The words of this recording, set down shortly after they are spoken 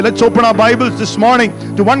Let's open our Bibles this morning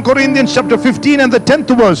to 1 Corinthians chapter 15 and the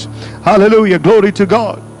 10th verse. Hallelujah. Glory to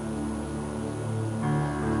God.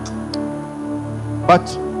 But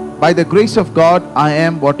by the grace of God I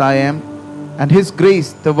am what I am, and His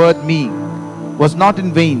grace toward me was not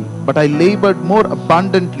in vain, but I labored more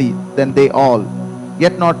abundantly than they all.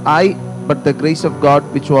 Yet not I, but the grace of God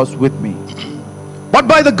which was with me. But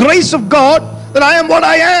by the grace of God that I am what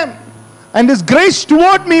I am, and His grace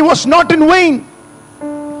toward me was not in vain,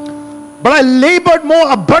 but I labored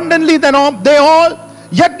more abundantly than they all.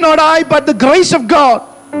 Yet not I, but the grace of God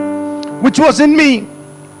which was in me.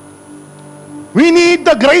 We need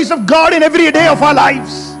the grace of God in every day of our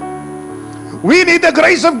lives. We need the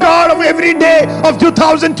grace of God of every day of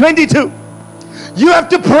 2022. You have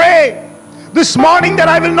to pray this morning that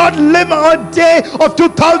I will not live a day of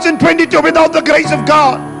 2022 without the grace of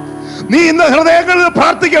God. നീ ഇന്ന് ഹൃദയങ്ങളിൽ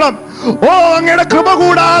പ്രാർത്ഥിക്കണം. ഓ, അങ്ങയുടെ കൃപ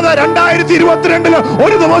കൂടാതെ 2022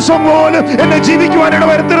 ഒരു ദിവസം പോലും എന്നെ ജീവിക്കുവാൻ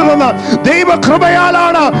ഇടവരുത്തരുതെന്ന്.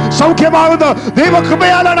 ദൈവകൃപയാലാണ് സൗഖ്യമാകുന്നത്.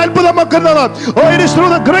 ദൈവകൃപയാലാണ് അത്ഭുതം വെക്കുന്നത്. Oh, it is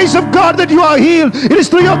through the grace of God that you are healed. It is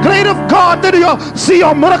through your grace of God that you see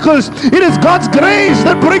your miracles. It is God's grace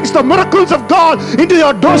that brings the miracles of God into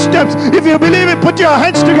your doorsteps. If you believe it, put your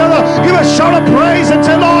hands together, give a shout of praise and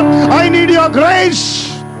say, Lord, I need your grace.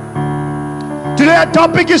 Today our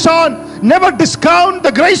topic is on never discount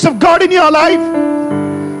the grace of God in your life,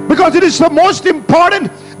 because it is the most important,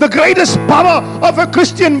 the greatest power of a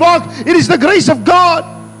Christian walk. It is the grace of God.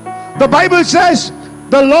 The Bible says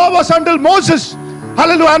the law was until Moses,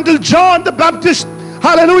 hallelujah, until John the Baptist,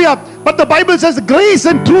 hallelujah. But the Bible says grace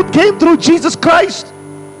and truth came through Jesus Christ.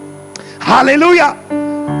 Hallelujah.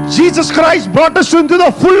 Jesus Christ brought us into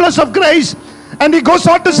the fullness of grace. And he goes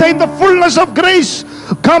on to say, in the fullness of grace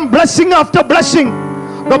come blessing after blessing.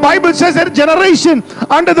 The Bible says that a generation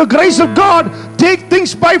under the grace of God take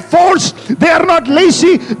things by force. They are not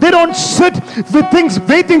lazy. They don't sit with things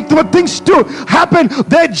waiting for things to happen.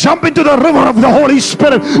 They jump into the river of the Holy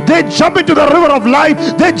Spirit. They jump into the river of life.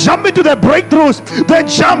 They jump into their breakthroughs. They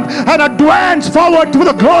jump and advance forward to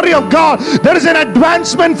the glory of God. There is an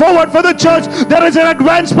advancement forward for the church. There is an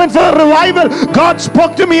advancement for the revival. God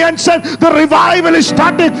spoke to me and said the revival is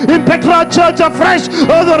starting in Petra Church afresh.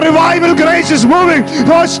 Oh, the revival grace is moving.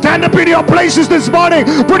 Oh, stand up in your places this morning.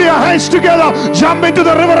 Put your hands together. Jump into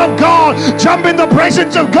the river of God. Jump in the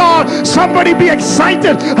presence of God. Somebody be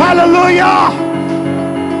excited. Hallelujah.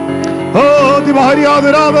 Oh,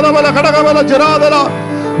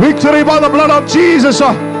 victory by the blood of Jesus.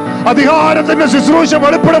 അധികാരത്തിന്റെ ശുശ്രൂഷ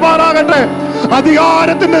വെളിപ്പെടുമാറാകട്ടെ.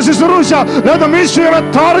 അധികാരത്തിന്റെ ശുശ്രൂഷ. Let the ministry of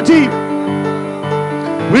authority.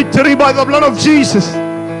 Victory by the blood of Jesus.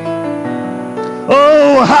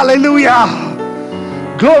 Oh, hallelujah.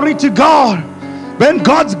 Glory to God. When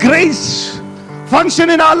God's grace function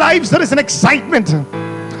in our lives, there is an excitement.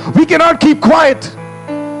 We cannot keep quiet.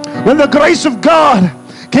 When the grace of God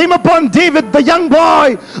came upon David, the young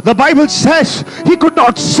boy, the Bible says he could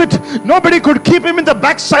not sit. Nobody could keep him in the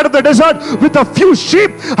backside of the desert with a few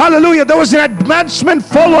sheep. Hallelujah. There was an advancement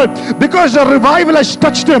forward because the revival has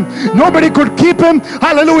touched him. Nobody could keep him,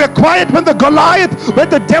 hallelujah, quiet. When the Goliath, when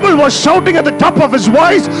the devil was shouting at the top of his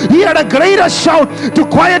voice, he had a greater shout to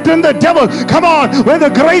quieten the devil. Come on. When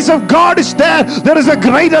the grace of God is there, there is a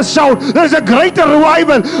greater shout. There is a greater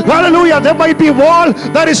revival. Hallelujah. There might be a wall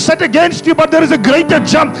that is set against you, but there is a greater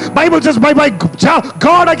jump. Bible says by my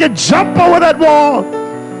God I can jump over that wall.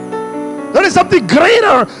 There is something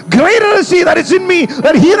greater is he that is in me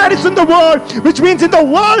than he that is in the world. Which means in the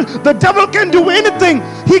world the devil can do anything.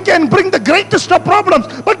 He can bring the greatest of problems,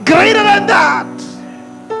 but greater than that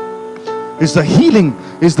is the healing,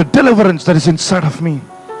 is the deliverance that is inside of me.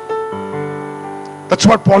 That's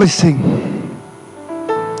what Paul is saying.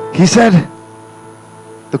 He said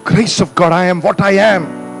the grace of God, I am what I am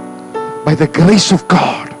by the grace of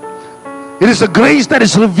God. It is the grace that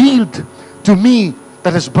is revealed to me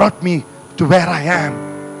that has brought me to where I am.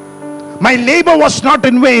 My labor was not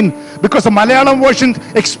in vain, because the Malayalam version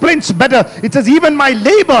explains better. It says even my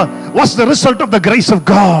labor was the result of the grace of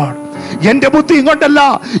God. എന്റെ ബുദ്ധിയും കൊണ്ടല്ല,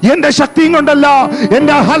 എന്റെ ശക്തിയും കൊണ്ടല്ല,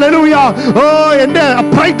 എന്റെ hallelujah, എന്റെ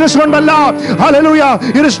uprightness കൊണ്ടല്ല, hallelujah.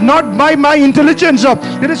 It is not by my intelligence,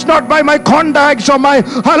 it is not by my contacts or my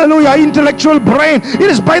hallelujah intellectual brain. It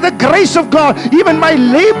is by the grace of God. Even my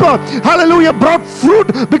labor, hallelujah, brought fruit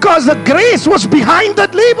because the grace was behind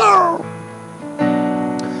that labor.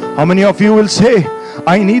 How many of you will say,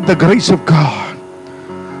 I need the grace of God?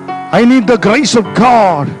 I need the grace of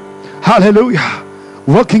God, hallelujah,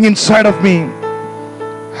 working inside of me.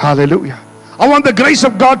 Hallelujah. I want the grace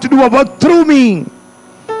of God to do a work through me.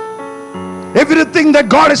 Everything that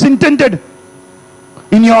God has intended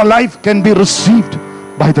in your life can be received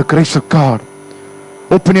by the grace of God.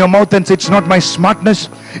 Open your mouth and say, it's not my smartness,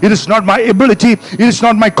 it is not my ability, it is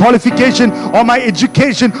not my qualification or my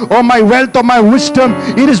education or my wealth or my wisdom.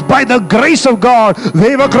 It is by the grace of God.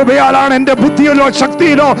 ദൈവകൃപയാലാണ് എൻ്റെ ബുദ്ധിയിലോ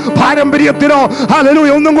ശക്തിയിലോ പാരമ്പര്യത്തിലോ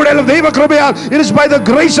hallelujah ഒന്നും കൂടെയല്ല, ദൈവകൃപയാൽ. It is by the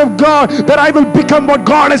grace of God that I will become what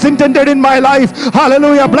God has intended in my life.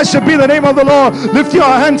 Hallelujah. Blessed be the name of the Lord. Lift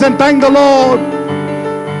your hands and thank the Lord.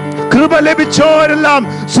 കൃപ ലഭിച്ചവരെല്ലാം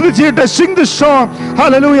സ്തുതിച്ചിട്ട്. Sing this song.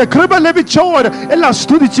 Hallelujah. കൃപ ലഭിച്ചവർ എല്ലാം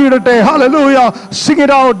സ്തുതിച്ചിടട്ടെ. Hallelujah. Sing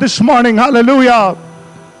it out this morning. Hallelujah.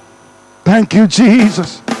 Thank you, Jesus.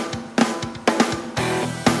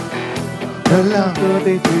 എല്ലാം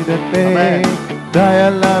സ്തുതിച്ചിടട്ടെ. ദയ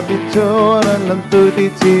ലഭിച്ചോരെല്ലാം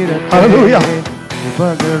സ്തുതിച്ചിടട്ടെ. Hallelujah.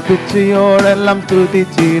 ഉപകർപ്പിച്ചോരെല്ലാം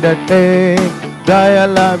സ്തുതിച്ചിടട്ടെ. ദയ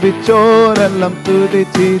ലഭിച്ചോരെല്ലാം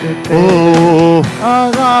സ്തുതിച്ചിടട്ടെ.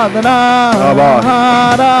 ആരാധന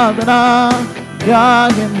ആരാധന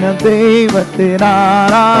യാഗന ദൈവത്തിന്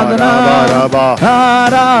ആരാധന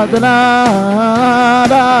ആരാധന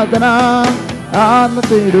ആരാധന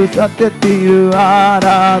ആത്മത്തിരു സത്യത്തിരു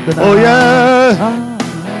ആരാധന. Oh yeah.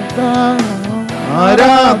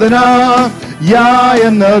 ആരാധന യാ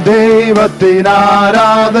എന്ന ദൈവത്തിന്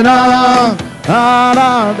ആരാധന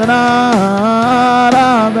ആരാധന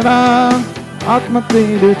ആരാധന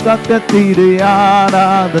ആത്മത്തിരു സത്യത്തിരു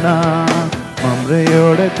ആരാധന.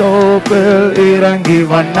 മമ്രയുടെ തോപ്പിൽ ഇറങ്ങി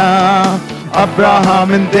വന്ന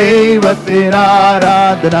അബ്രഹാമിൻ ദൈവത്തിന്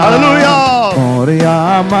ആരാധന. മോറിയ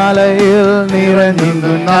മലയിൽ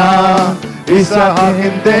നിറഞ്ഞിരുന്ന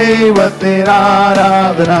ഇസ്ഹാക്കിൻ ദൈവത്തിന്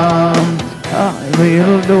ആരാധന.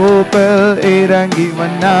 തോപ്പിൽ ഇറങ്ങി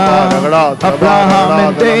വന്ന അബ്രഹാമിൻ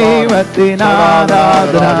ദൈവത്തിന്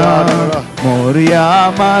ആരാധന. മോറിയ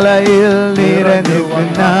മലയിൽ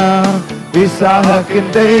നിറഞ്ഞിരുന്ന ഇസ്ഹാക്കിൻ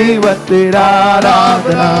ദൈവത്തിന്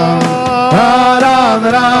ആരാധന.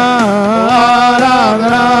 ആരാധന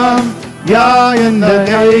ആരാധന യാ എന്ന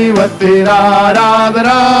ദൈവത്തിന് ആരാധന.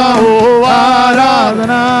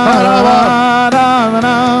 ആരാധന ആരാധന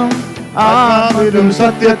ആത്മാവിലും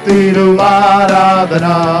സത്യത്തിലും ആരാധന.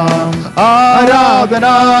 ആരാധന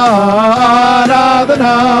ആരാധന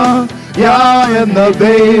യാ എന്ന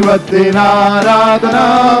ദൈവത്തിന് ആരാധന.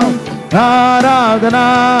 ആരാധന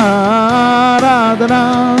ആരാധന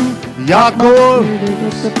യാക്കോബ്.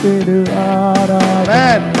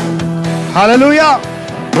 Amen. Hallelujah.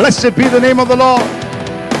 Blessed be the name of the Lord.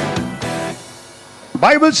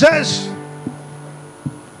 Bible says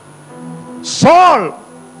Saul,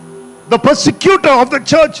 the persecutor of the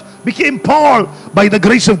church, became Paul by the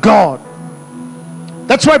grace of God.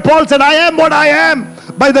 That's why Paul said, I am what I am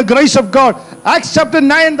by the grace of God. Acts chapter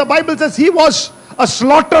 9, the Bible says he was a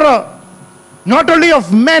slaughterer, not only of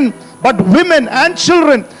men, but women and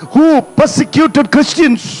children who persecuted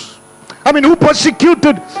Christians.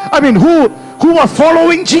 Who were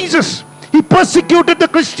following Jesus. He persecuted the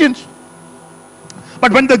Christians. But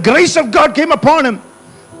when the grace of God came upon him,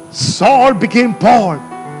 Saul became Paul.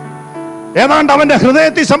 When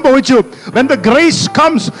the grace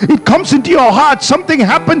comes, it comes into your heart. Something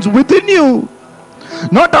happens within you,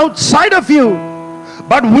 not outside of you,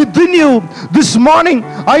 but within you. This morning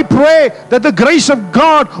I pray that the grace of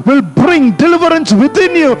God will bring deliverance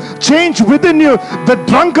within you, change within you. The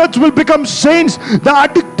drunkards will become saints. The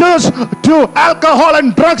addictors to alcohol and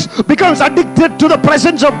drugs becomes addicted to the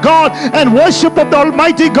presence of God and worship of the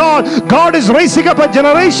Almighty God. God is raising up a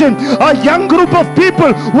generation, a young group of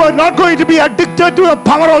people who are not going to be addicted to the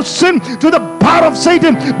power of sin, to the power of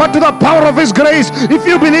Satan, but to the power of His grace. If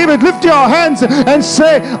you believe it, lift your hands and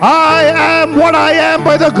say, I am what I am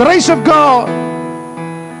by the grace of God.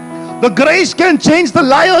 The grace can change the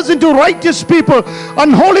liars into righteous people,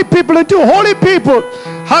 unholy people into holy people.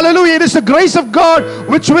 Hallelujah. It is the grace of God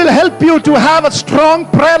which will help you to have a strong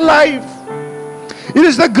prayer life. It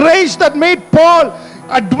is the grace that made Paul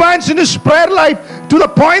advance in his prayer life to the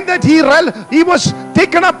point that he was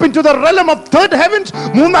taken up into the realm of third heavens.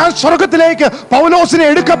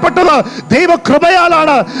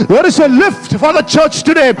 There is a lift for the church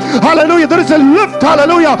today. Hallelujah. There is a lift,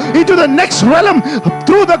 hallelujah, into the next realm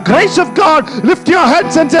through the grace of God. Lift your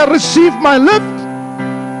hands and say, receive my lift.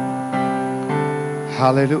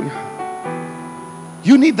 Hallelujah.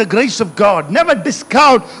 You need the grace of God. Never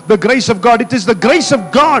discount the grace of God. It is the grace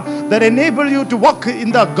of God that enables you to walk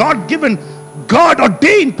in the God-given,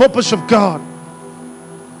 God-ordained purpose of God.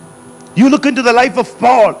 You look into the life of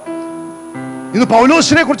Paul. It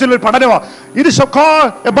is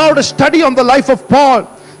about a study on the life of Paul.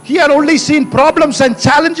 He had only seen problems and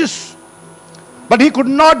challenges, but he could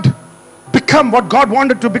not become what God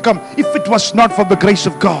wanted to become if it was not for the grace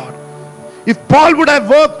of God. If Paul would have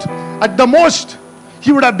worked at the most, he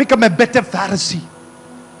would have become a better Pharisee.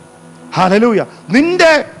 Hallelujah.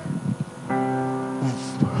 നിന്റെ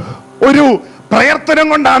ഒരു പ്രയത്നം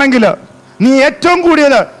കൊണ്ടാണെങ്കിൽ നീ ഏറ്റവും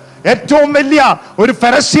കൂടിയത് ഏറ്റവും വലിയ ഒരു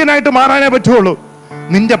ഫരിസീയനായിട്ട് മാറാനേ പറ്റുള്ളൂ.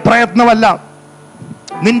 നിന്റെ പ്രയത്നമല്ല,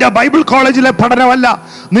 നിന്റെ ബൈബിൾ കോളേജിലെ പഠനമല്ല,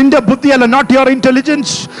 നിന്റെ ബുദ്ധിയല്ല, not your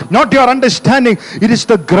intelligence, not your understanding. It is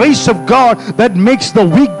the grace of God that makes the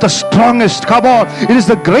weak the strongest. Come on. It is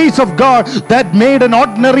the grace of God that made an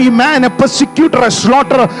ordinary man a persecutor, a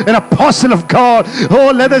slaughterer, an apostle of God. Oh,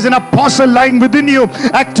 let us an apostle lying within you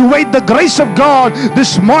activate the grace of God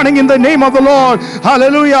this morning in the name of the Lord.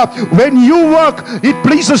 Hallelujah. When you work, it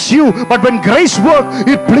pleases you, but when grace work,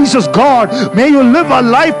 it pleases God. May you live a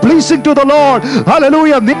life pleasing to the Lord. Hallelujah.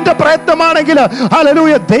 നിന്റെ പ്രയത്നമാണെങ്കിൽ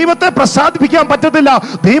hallelujah ദൈവത്തെ പ്രസാദിപ്പിക്കാൻ പറ്റത്തില്ല.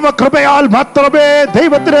 ദൈവകൃപയാൽ മാത്രമേ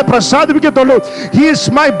ദൈവത്തിനെ പ്രസാദിപ്പിക്കത്തുള്ളൂ. He is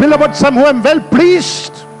my beloved son who am well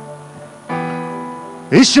pleased.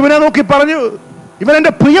 യേശുവിനെ നോക്കി പറഞ്ഞു, ഇവൻ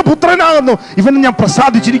എൻ്റെ പ്രിയപുത്രനാകുന്നു, ഇവനെ ഞാൻ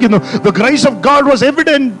പ്രസാദിച്ചിരിക്കുന്നു. The grace of God was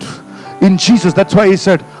evident in Jesus. That's why he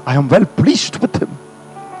said, I am well pleased with him.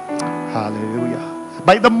 Hallelujah.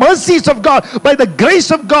 By the mercies of God, by the grace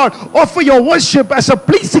of God, offer your worship as a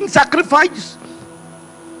pleasing sacrifice.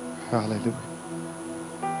 Hallelujah.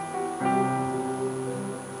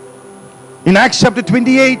 In Acts chapter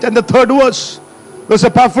 28 and the 3rd verse, there's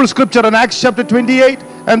a powerful scripture in Acts chapter 28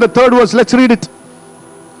 and the 3rd verse. Let's read it.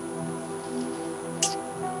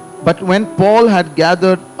 But when Paul had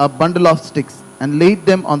gathered a bundle of sticks and laid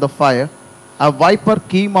them on the fire, a viper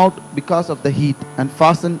came out because of the heat and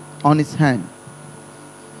fastened on his hand.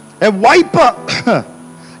 A viper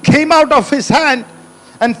came out of his hand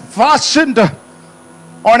and fastened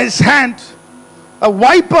on his hand. A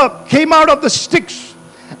viper came out of the sticks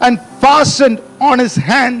and fastened on his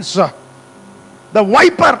hands. The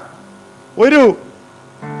viper,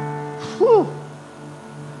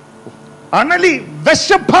 anali,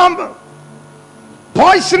 veshapamb,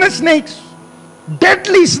 poisonous snakes,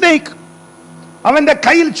 deadly snake. അവന്റെ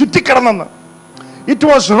കയ്യിൽ ചുറ്റിക്കിടന്നു. It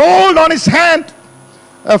was rolled on his hand.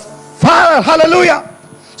 Hallelujah.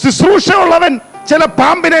 ശുശ്രൂഷയുള്ളവൻ ചില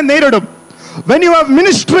പാമ്പിനെ നേരിടും. When you have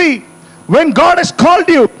ministry, when God has called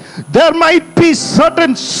you, there might be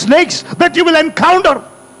certain snakes that you will encounter.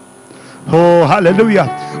 Oh, hallelujah.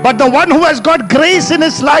 But the one who has got grace in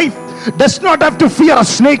his life does not have to fear a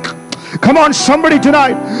snake. Come on, somebody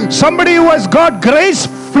tonight. Somebody who has got grace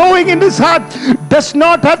flowing in his heart does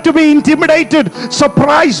not have to be intimidated,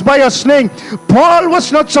 surprised by a snake. Paul was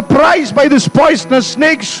not surprised by these poisonous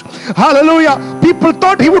snakes. Hallelujah. People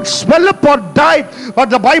thought he would swell up or die, but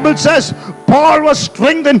the Bible says Paul was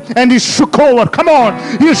strengthened and he shook over. Come on,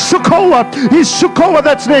 he shook over. He shook over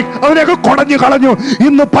that snake. അവനൊക്കെ കുടഞ്ഞു കളഞ്ഞു.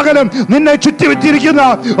 ഇന്ന് പകലും നിന്നെ ചുറ്റിവെച്ചിരിക്കുന്ന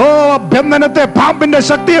ബന്ധനത്തെ പാമ്പിന്റെ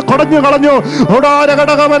ശക്തിയെ കുടഞ്ഞു കളഞ്ഞു.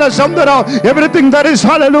 Everything that is,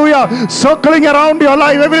 hallelujah, circling around your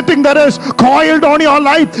life, everything that is coiled on your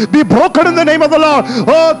life, be broken in the name of the Lord.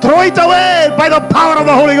 Oh, throw it away by the power of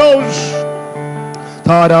the Holy Ghost.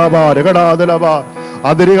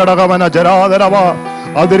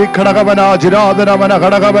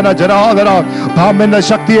 പാമ്പിന്റെ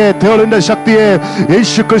ശക്തിയെ, തേളിന്റെ ശക്തിയെ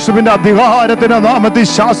യേശു ക്രിസ്തുവിന്റെ അധികാരത്തിന്റെ നാമത്തിൽ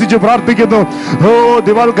ശാസിച്ച് പ്രാർത്ഥിക്കുന്നു.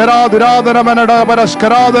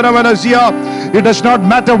 It does not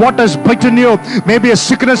matter what has bitten you. Maybe a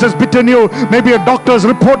sickness has bitten you. Maybe a doctor's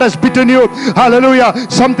report has bitten you. Hallelujah.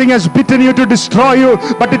 Something has bitten you to destroy you,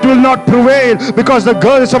 but it will not prevail because the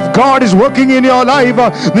grace of God is working in your life.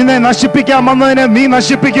 നിന്നെ നശിപ്പിക്കാൻ വന്നതിനെ നീ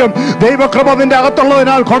നശിപ്പിക്കും. ദൈവകൃപ നിന്റെ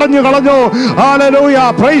അകത്തുള്ളതിനാൽ കുടഞ്ഞു കളഞ്ഞു. Hallelujah.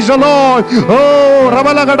 Praise the Lord. Oh,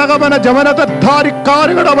 റബലഘടകമന ജവനത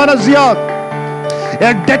ധാരിക്കാരികടമനസ്യ.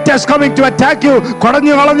 A debt is coming to attack you.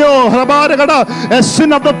 A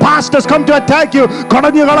sin of the past has come to attack you.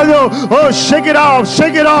 Oh, shake it off,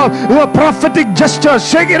 shake it off. A prophetic gesture,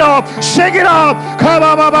 shake it off, shake it off.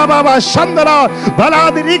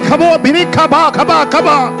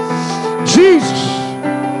 Jesus.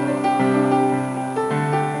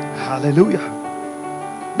 Hallelujah.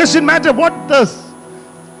 Doesn't matter what the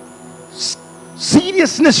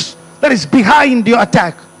seriousness that is behind your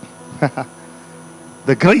attack.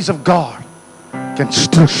 The grace of God can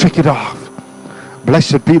still shake it off.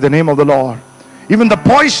 Blessed be the name of the Lord. Even the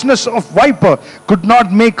poisonous of viper could not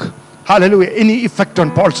make, hallelujah, any effect on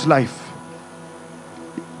Paul's life.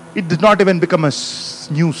 It did not even become a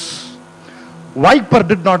news. Viper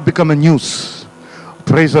did not become a news.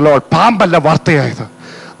 Praise the Lord. പാമ്പല്ല വാർത്തയായത്,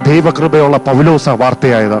 ദൈവകൃപയുള്ള പൗലോസ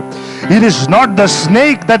വാർത്തയായത്. It is not the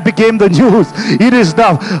snake that became the news. It is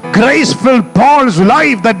the grace-filled Paul's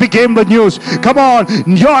life that became the news. Come on,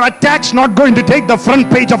 your attack's not going to take the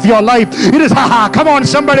front page of your life. It is, come on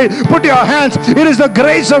somebody, put your hands. It is the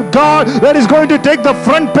grace of God that is going to take the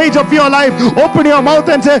front page of your life. Open your mouth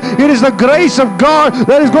and say, it is the grace of God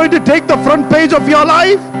that is going to take the front page of your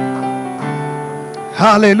life.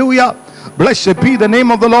 Hallelujah. Blessed be the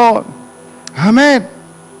name of the Lord. Amen.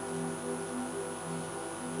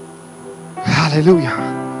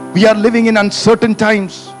 Hallelujah. We are living in uncertain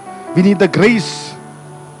times. We need the grace.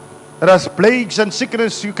 There are plagues and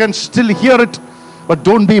sickness. You can still hear it, but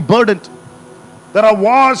don't be burdened. There are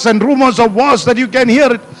wars and rumors of wars that you can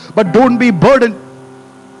hear it, but don't be burdened.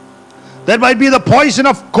 There might be the poison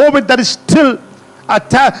of COVID that is still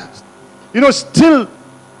still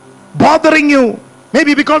bothering you.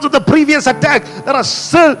 Maybe because of the previous attack, there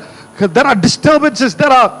are disturbances, there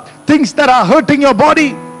are things that are hurting your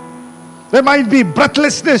body. There might be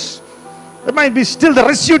breathlessness. There might be still the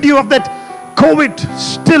residue of that COVID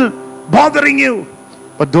still bothering you.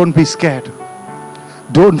 But don't be scared.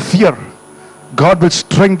 Don't fear. God will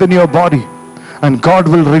strengthen your body, and God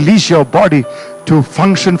will release your body to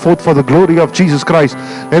function forth for the glory of Jesus Christ.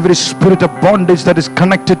 Every spirit of bondage that is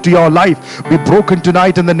connected to your life be broken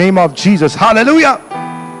tonight in the name of Jesus. Hallelujah.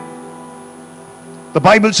 The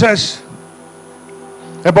Bible says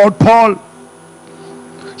about Paul,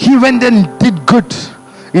 he went and did good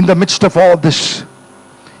in the midst of all this.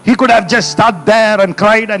 He could have just sat there and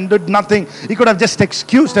cried and did nothing. He could have just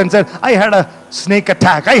excused and said, I had a snake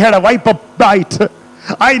attack, I had a viper bite,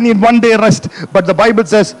 I need one day rest. But the Bible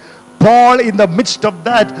says Paul, in the midst of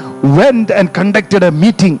that, went and conducted a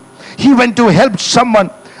meeting. He went to help someone.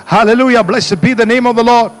 Hallelujah. Blessed be the name of the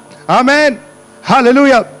Lord. Amen.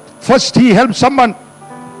 Hallelujah. First he helped someone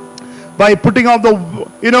by putting out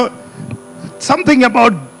something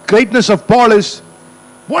about greatness of Paul is,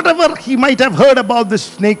 whatever he might have heard about this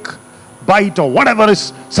snake bite or whatever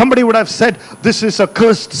is, somebody would have said this is a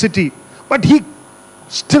cursed city, but he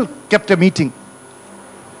still kept a meeting.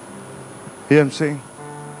 You know what I'm saying?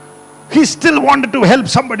 He still wanted to help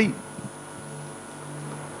somebody.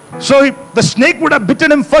 So if the snake would have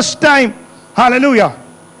bitten him first time, hallelujah,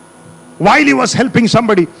 while he was helping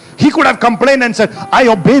somebody, he could have complained and said, I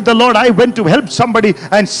obeyed the Lord, I went to help somebody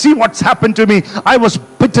and see what's happened to me. I was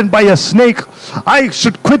bitten by a snake. I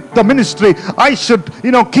should quit the ministry. I should,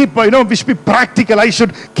 keep, we should be practical. I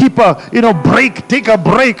should keep a, break, take a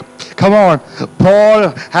break. Come on. Paul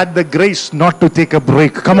had the grace not to take a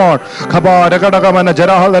break. Come on. Come on. In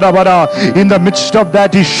the midst of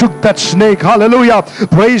that, he shook that snake. Hallelujah.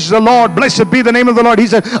 Praise the Lord. Blessed be the name of the Lord. He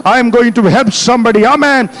said, I am going to help somebody.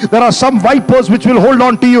 Amen. There are some vipers which will hold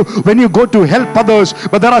on to you when you go to help others.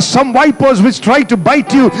 But there are some vipers which try to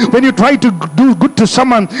bite you when you try to do good to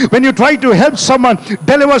someone. When you try to help someone,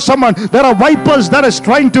 deliver someone. There are vipers that is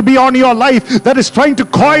trying to be on your life, that is trying to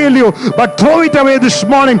coil you. But throw it away this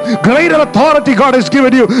morning. Greater authority God has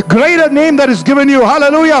given you. Greater name that is given you.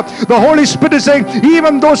 Hallelujah. The Holy Spirit is saying,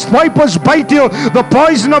 even those vipers bite you, the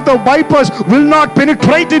poison of the vipers will not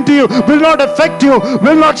penetrate into you, will not affect you,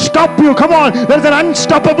 will not stop you. Come on. There's an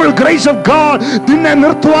unstoppable grace of God. നിന്നെ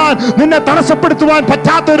നിർത്തുവാൻ, നിന്നെ തടസ്സപ്പെടുത്തുവാൻ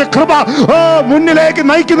പറ്റാത്ത ഒരു കൃപ, മുന്നിലേക്ക്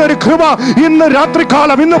നയിക്കുന്ന ഒരു കൃപ ഇന്ന്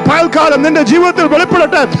രാത്രികാലം, ഇന്ന് പകൽക്കാലം നിന്റെ ജീവിതത്തിൽ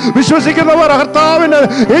വെളിപ്പെടട്ടെ. വിശ്വസിക്കുന്നവർ കർത്താവിന്റെ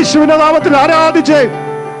യേശുവിന്റെ നാമത്തിൽ ആരാധിച്ചേ.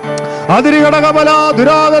 അതിരിഘടകബല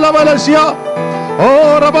ദുരാതലബലസ്യ ഓ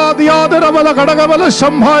റബാദിയാദരബല ഘടകബല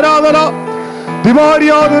സംഹാരാദല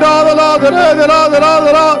ദിവാരിയാദുരാദല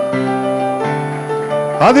ദരദരാദരാദര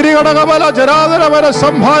അതിരിഘടകബല ജരാദരബല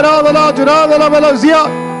സംഹാരാദല ജുരാദലബലസ്യ.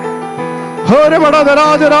 It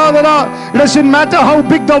doesn't matter how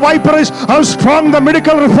big the viper is, how strong the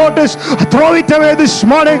medical report is. Throw it away this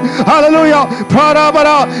morning. Hallelujah.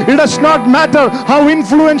 It does not matter how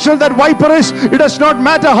influential that viper is. It does not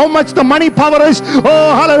matter how much the money power is.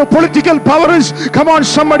 Oh, hallelujah. Political power is. Come on,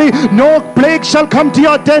 somebody. No plague shall come to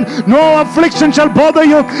your tent. No affliction shall bother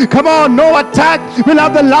you. Come on. No attack will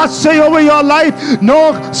have the last say over your life. No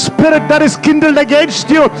spirit that is kindled against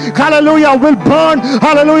you, hallelujah, will burn.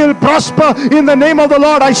 Hallelujah. Will prosper. In the name of the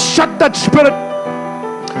Lord, I shut that spirit.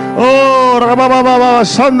 Oh, Rababa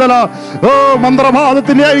Sandala, oh,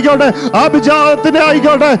 Mandrabhadatine Aikote, Abhijavatine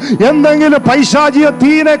Aikote, Yendangil Paishaji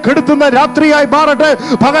Tine, Kudutuna Ratri, I Barate,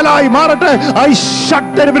 Pagalai Marate, I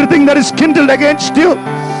shut everything that is kindled against you.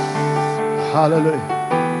 Hallelujah.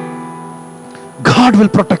 God will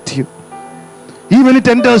protect you. Even it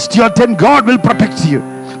enters to your tent, God will protect you.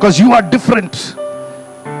 Because you are different.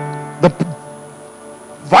 The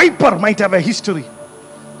viper might have a history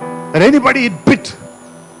that anybody it bit,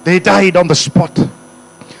 they died on the spot.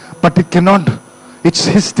 But it cannot, its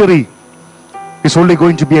history It's only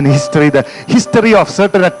going to be an history. The history of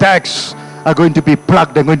certain attacks are going to be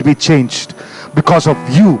plugged and going to be changed because of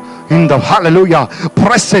you in the hallelujah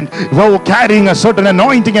present, carrying a certain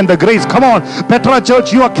anointing and the grace. Come on, Petra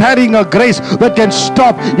Church, you are carrying a grace that can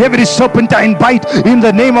stop every serpentine bite in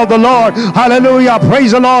the name of the Lord. Hallelujah,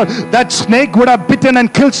 praise the Lord. That snake would have bitten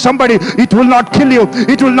and killed somebody. It will not kill you.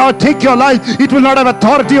 It will not take your life. It will not have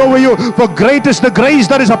authority over you. For great is the grace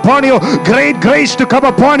that is upon you. Great grace to come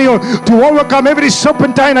upon you to overcome every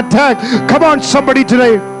serpentine attack. Come on, somebody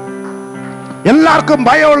today.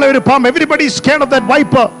 Everybody is scared of that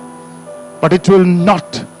viper. But it will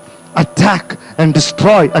not attack and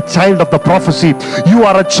destroy a child of the prophecy. You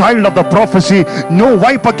are a child of the prophecy. No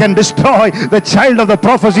viper can destroy the child of the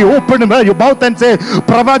prophecy. Open your mouth and say,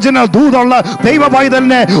 Pravajana Dudalla, Deva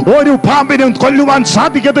Vaidalne, Oru Pambin, Koluman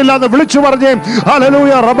Sadikatilla, the Vilichu Varje,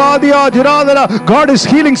 Hallelujah, Rabadia, Jiradara. God is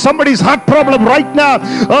healing somebody's heart problem right now.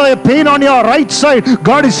 Pain on your right side.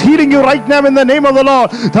 God is healing you right now in the name of the Lord.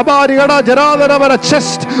 Tabariada, Jiradara,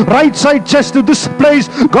 chest, right side chest to this place.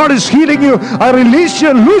 God is healing you. I release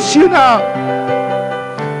you, loose you now.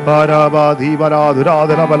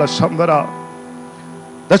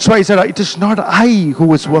 That's why he said, it is not I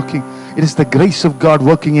who is working, it is the grace of God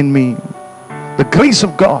working in me. The grace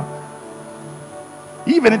of God.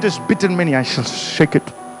 Even it is bitten many, I shall shake it.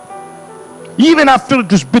 Even after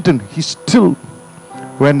it is bitten, he still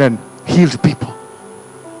went and healed people.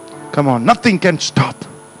 Come on, nothing can stop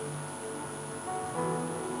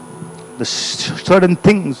the certain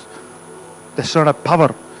things. There's not a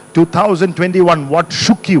power. 2021, what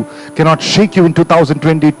shook you cannot shake you in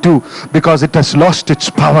 2022 because it has lost its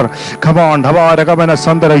power. Come on,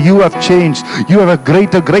 you have changed. You have a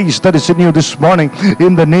greater grace that is in you this morning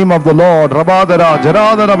in the name of the Lord.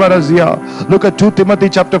 Look at 2 Timothy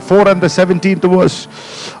chapter 4 and the 17th verse.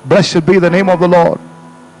 Blessed be the name of the Lord.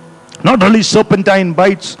 Not only serpentine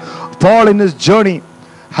bites, Paul in his journey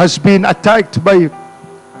has been attacked by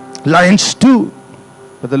lions too.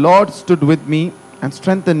 But the Lord stood with me and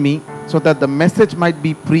strengthened me, so that the message might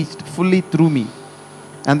be preached fully through me,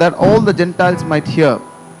 and that all the Gentiles might hear.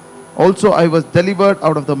 Also I was delivered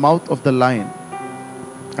out of the mouth of the lion.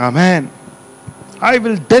 Amen. I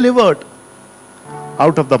will deliver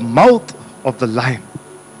out of the mouth of the lion.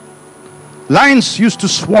 Lions used to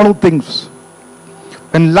swallow things.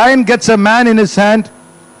 When lion gets a man in his hand,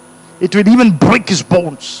 it will even break his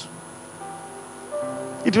bones.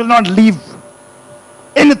 It will not leave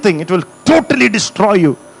anything. It will totally destroy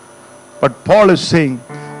you. But Paul is saying,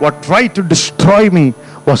 what tried to destroy me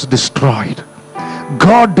was destroyed.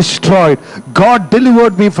 God destroyed. God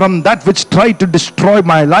delivered me from that which tried to destroy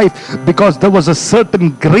my life, because there was a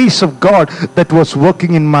certain grace of God that was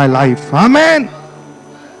working in my life. Amen.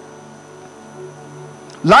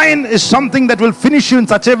 Lion is something that will finish you in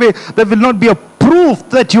such a way that will not be a proof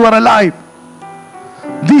that you are alive.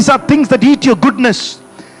 These are things that eat your goodness.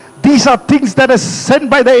 These are things that are sent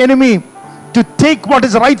by the enemy to take what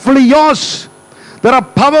is rightfully yours. There are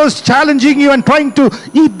powers challenging you and trying to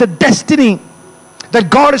eat the destiny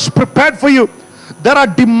that God has prepared for you. There are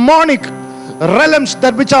demonic realms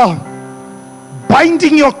that which are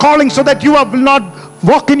binding your calling so that you will not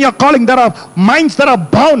walk in your calling. There are minds that are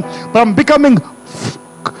bound from becoming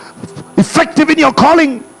effective in your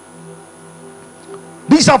calling.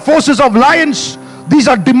 These are forces of lions. These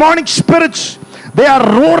are demonic spirits. They are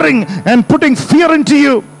roaring and putting fear into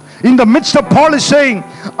you. In the midst of Paul is saying,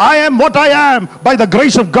 I am what I am by the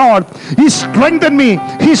grace of God. He strengthened me.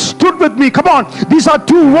 He stood with me. Come on. These are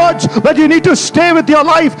two words that you need to stay with your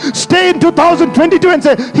life. Stay in 2022 and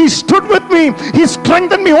say, He stood with me. He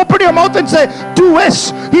strengthened me. Open your mouth and say,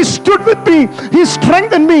 2S. He stood with me. He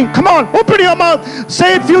strengthened me. Come on. Open your mouth.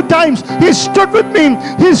 Say it a few times. He stood with me.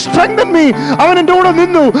 He strengthened me. അവൻ എൻ്റെ കൂടെ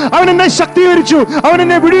നിന്നു. അവൻ എന്നെ ശക്തീകരിച്ചു. അവൻ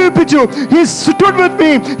എന്നെ വിടുവിപ്പിച്ചു. He stood with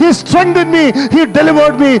me. He strengthened me. He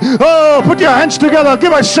delivered me. Oh, put your hands together.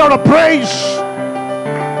 Give a shout of praise.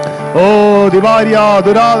 Oh, Divaria,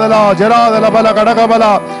 Duradala, Jaradala, Bala,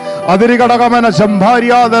 Kadakabala, Adiri Kadakamana,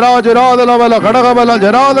 Sambharia, Dara, Jaradala, Bala, Kadakabala,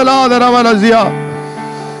 Jaradala, Daravala Zia.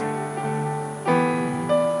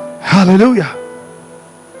 Hallelujah.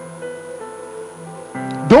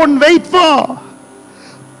 Don't wait for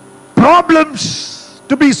problems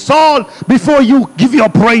to be solved before you give your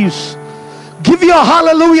praise. Give your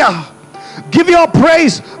hallelujah. Give your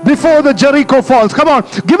praise before the Jericho falls. Come on,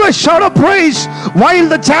 give a shout of praise while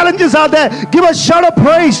the challenges are there. Give a shout of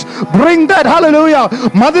praise. Bring that hallelujah.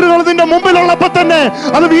 മതിലുകളുടെ മുമ്പിലുള്ളപ്പോൾ തന്നെ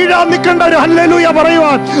അത് വീഴാൻ നിൽക്കേണ്ട ഒരു hallelujah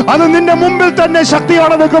പറയുവാൻ, അത് നിന്റെ മുമ്പിൽ തന്നെ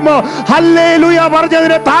ശക്തിയോടെ നിൽക്കുമ്പോൾ ഹല്ലേലൂയ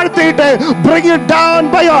പറഞ്ഞതിനെ താഴ്ത്തിയിട്ട് bring it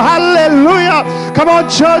down by your hallelujah. Come on,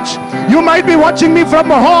 church. You might be watching me from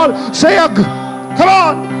a hall. Say a Come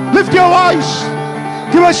on, lift your voice.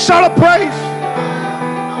 Give a shout of praise.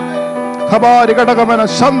 Come on,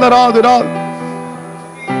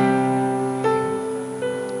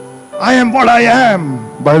 I am what I am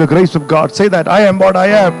by the grace of God. Say that. I am what I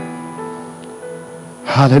am.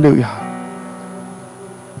 Hallelujah.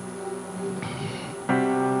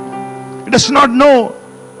 He does not know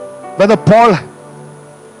whether Paul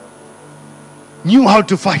knew how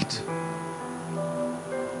to fight.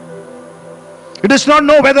 He does not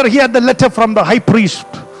know whether he had the letter from the high priest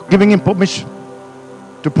giving him permission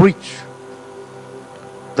to preach.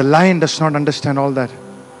 The lion does not understand all that.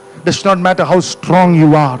 It does not matter how strong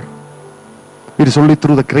you are. It is only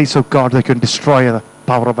through the grace of God that you can destroy the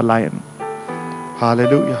power of a lion.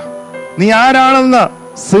 Hallelujah. നീ ആരാണെന്ന്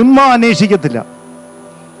സിംഹം അന്വേഷിക്കത്തില്ല.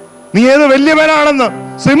 നീ ഏത് വലിയവനാണെന്ന്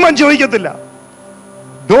സിംഹം ചോദിക്കത്തില്ല.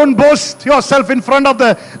 Don't boast yourself in front of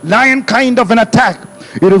the lion kind of an attack.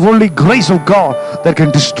 It is only grace of God that can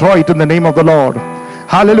destroy it in the name of the Lord.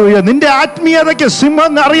 Hallelujah. നിന്റെ ആത്മീയതയ്ക്ക്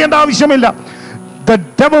സിംഹം അറിയേണ്ട ആവശ്യമില്ല. The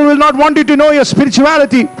devil will not want you to know your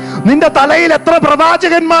spirituality. നിന്റെ തലയിൽ എത്ര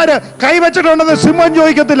പ്രവാചകന്മാര് കൈവച്ചിട്ടുണ്ടെന്ന് സിംഹം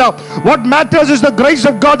ചോദിക്കത്തില്ല. What matters is the grace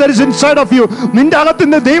of God that is inside of you. നിന്റെ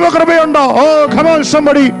അകത്തിന്റെ ദൈവകൃപയുണ്ടോ? Oh, come on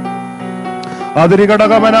somebody. അതിരി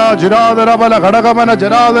ഘടകമന ജരാദരബല ഘടകമന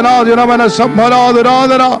ജരാദന ജനമന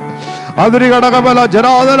സംഭരാദരാദന അതിരി ഘടകബല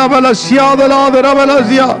ജരാദരബല സ്യാദലാദരബല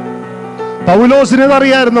സ്യ. പൗലോസിനെ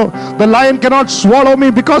അറിയായിരുന്നു, the lion cannot swallow me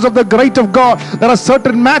because of the grace of God. There are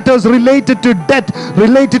certain matters related to debt,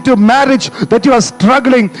 related to marriage that you are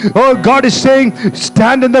struggling. Oh, God is saying,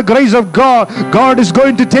 stand in the grace of God. God is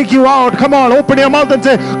going to take you out. Come on, open your mouth and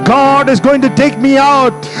say, God is going to take me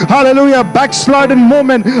out. Hallelujah. Backsliding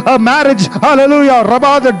moment, a marriage. Hallelujah.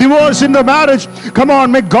 Rabba, the divorce in the marriage. Come on,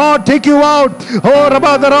 may God take you out. Oh,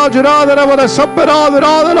 Rabba, the Rajara,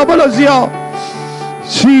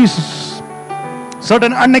 Jesus.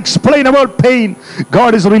 Certain unexplainable pain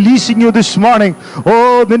God is releasing you this morning.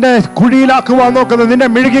 Oh, നിന്നെ കുഴിയിലാക്കുവാൻ നോക്കുന്ന, നിന്നെ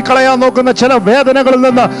മെഴുകിക്കളയാൻ നോക്കുന്ന ചില വേദനകളിൽ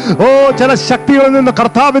നിന്ന്, ചില ശക്തികളിൽ നിന്ന്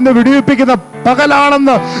കർത്താവിനെ വിടുവിപ്പിക്കുന്ന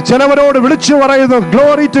പകലാണെന്ന് ചിലവരോട് വിളിച്ചു പറയുന്നു.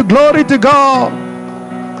 Glory to God.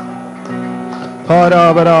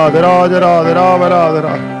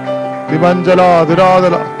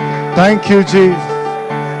 Thank you, Jesus.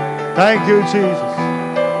 Thank you, Jesus.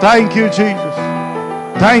 Thank you, Jesus.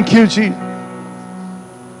 Thank you, Jesus.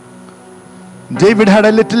 David had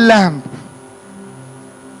a little lamb.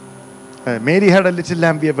 Mary had a little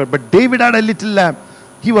lamb, but David had a little lamb.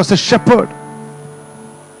 He was a shepherd.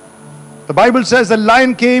 The Bible says the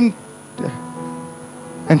lion came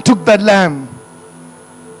and took that lamb.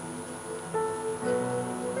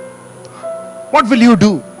 What will you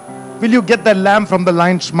do? Will you get that lamb from the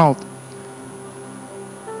lion's mouth?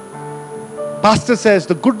 Pastor says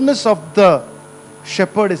the goodness of the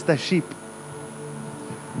shepherd is the sheep.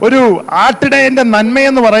 ഒരു ആട്ടിടയന്റെ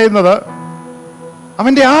നന്മയെന്ന് പറയുന്നത്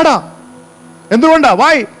അവന്റെ ആടാ. എന്തുകൊണ്ടാ?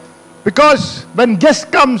 Why? Because when guest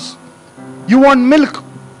comes, you want milk,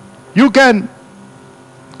 you can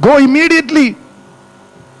go immediately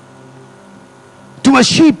to a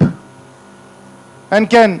sheep and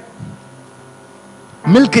can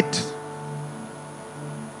milk it.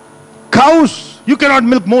 Cows, you cannot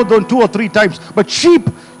milk more than 2 or 3 times, but sheep,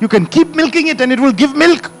 you can keep milking it and it will give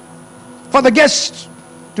milk for the guests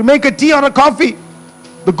to make a tea or a coffee.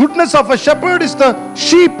 The goodness of a shepherd is the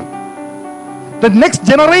sheep. The next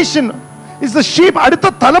generation is the sheep.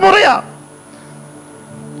 Adutha thalamuraya.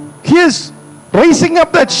 He is raising up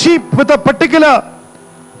that sheep with a particular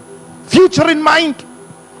future in mind.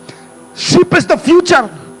 Sheep is the future.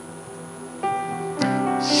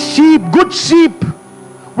 Sheep, good sheep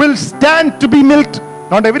will stand to be milked.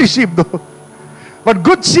 Not every sheep though. But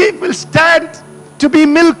good sheep will stand to be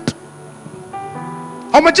milked.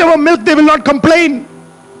 How much of a milk they will not complain.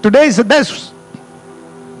 Today is the best.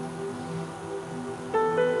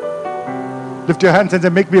 Lift your hands and say,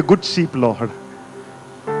 make me a good sheep, Lord,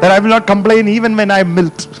 that I will not complain even when I am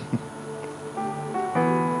milked.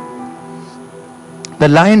 The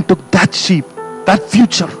lion took that sheep, that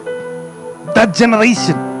future, that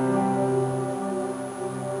generation.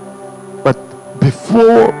 But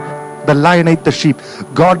before the lion ate the sheep,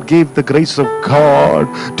 God gave the grace of God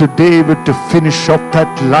to David to finish off that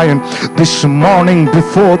lion. This morning,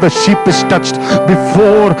 before the sheep is touched,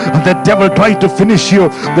 before the devil tried to finish you,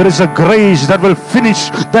 there is a grace that will finish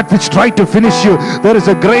that which tried to finish you. There is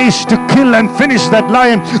a grace to kill and finish that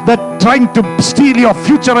lion, that trying to steal your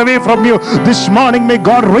future away from you, this morning may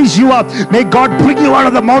God raise you up. May God bring you out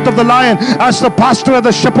of the mouth of the lion. As the pastor and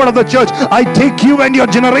the shepherd of the church, I take you and your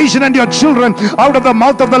generation and your children out of the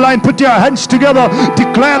mouth of the lion. Put your hands together.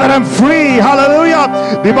 Declare that I'm free. Hallelujah.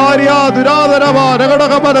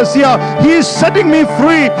 He is setting me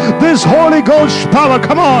free. This Holy Ghost power.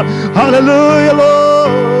 Come on. Hallelujah,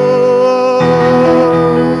 Lord.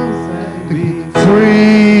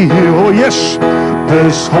 Free. Oh yes.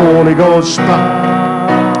 This Holy Ghost power.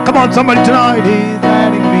 Come on, somebody tonight. He's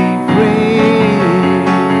setting me free.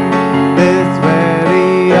 This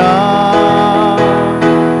very hour.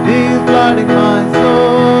 He's flooding my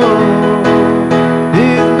soul.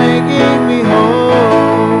 He's making me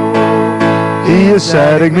whole. He is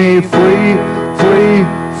setting me free, free,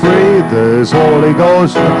 free. This Holy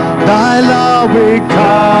Ghost, thy loving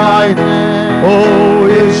kindness, oh,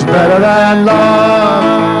 is better than love.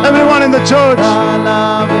 Everyone in the church, Thy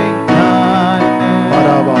loving kindness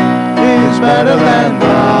is better than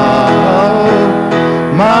love.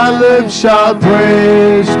 my lips shall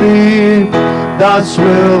praise thee, thus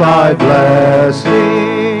will I bless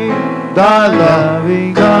thee. Thy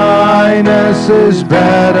loving kindness is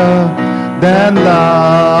better than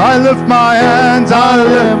love. I lift my hands, I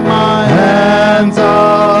lift my hands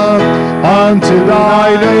up unto thy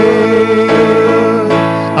name.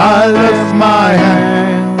 I lift my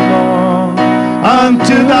hands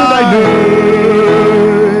unto thy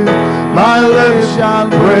name. My lips shall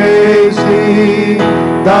praise thee,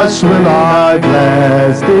 thus will I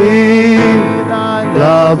bless thee. Thy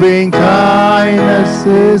loving kindness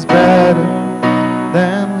is better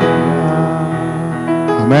than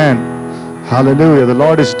love. Amen. Hallelujah. The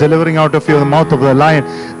Lord is delivering out of you the mouth of the lion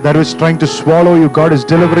that was trying to swallow you. God is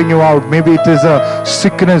delivering you out. Maybe it is a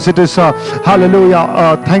sickness. It is a, hallelujah,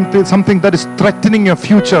 something that is threatening your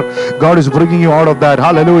future. God is bringing you out of that.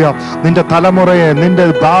 Hallelujah. Ninde talamuraye, ninde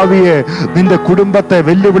bhaviye, ninde kudumbate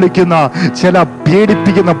velluvilikkunna ചില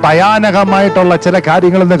പേടിപ്പിക്കുന്ന ഭയാനകമായിട്ടുള്ള ചില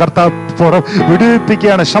കാര്യങ്ങളിൽ നിന്ന് കർത്താവ്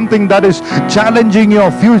വിടുവിപ്പിക്കുകയാണ്. Something that is challenging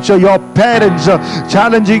your future, your parents,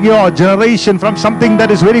 challenging your generation from something that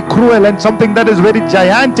is very cruel and something that is very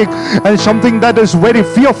gigantic and something that is very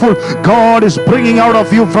fearful. God is bringing out of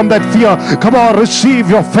you from that fear. Come on, receive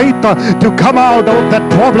your faith to come out of that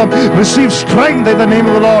problem. Receive strength in the name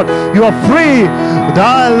of the Lord. You are free.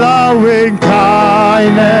 Thy loving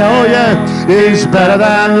kindness, oh yeah, is better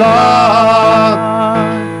than love.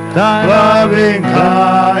 Thy loving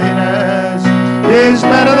kindness is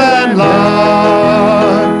better than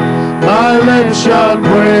love. My lips shall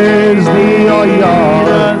praise thee, oh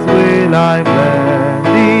yeah. Will I bless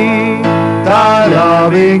thee? Thy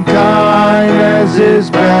loving kindness is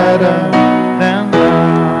better than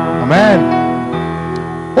love. Amen.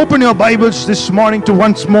 Open your Bibles this morning to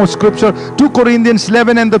once more scripture, 2 Corinthians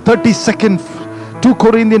 11 and the 32nd. 2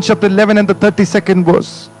 Corinthians chapter 11 and the 32nd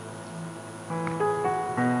verse.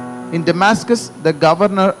 In Damascus, the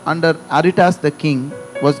governor under Aretas the king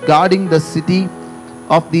was guarding the city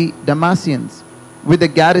of the Damascenians with a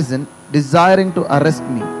garrison, desiring to arrest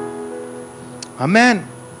me. Amen.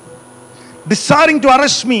 Desiring to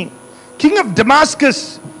arrest me. King of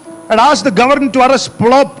Damascus had asked the governor to arrest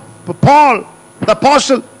Paul, the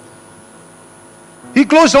apostle. He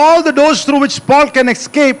closed all the doors through which Paul can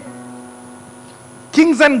escape.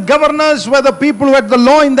 Kings and governors were the people who had the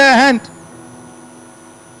law in their hand.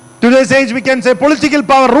 Today's age we can say political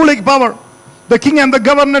power, ruling power. The king and the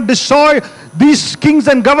governor destroyed these kings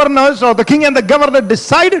and governors, or the king and the governor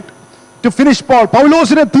decided to finish Paul.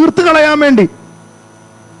 പൗലോസിനെ തീർത്തു കളയാൻ വേണ്ടി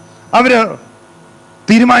അവര്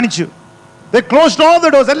തീരുമാനിച്ചു. They closed all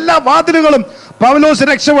the doors. എല്ലാ വാതിലുകളും പൗലോസ്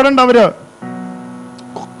രക്ഷപ്പെടേണ്ട അവര്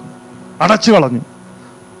അടച്ചു കളഞ്ഞു.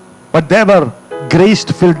 But they were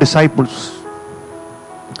grace-filled disciples.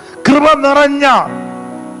 കൃപ നിറഞ്ഞ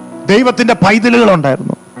ദൈവത്തിന്റെ പൈതലുകൾ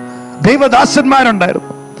ഉണ്ടായിരുന്നു,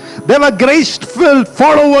 ദൈവദാസന്മാരുണ്ടായിരുന്നു. They were grace-filled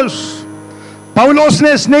followers.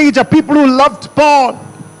 പൗലോസിനെ സ്നേഹിച്ച people who loved Paul.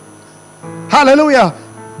 Hallelujah.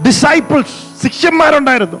 Disciples,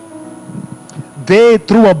 ശിഷ്യന്മാരുണ്ടായിരുന്നു. They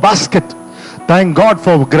threw a basket. Thank God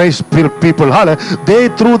for grace people. They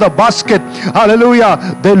threw the basket. Hallelujah.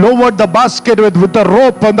 They lowered the basket with the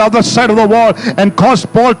rope on the other side of the wall and caused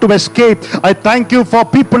Paul to escape. I thank you for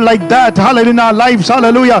people like that. Hallelujah. In our lives.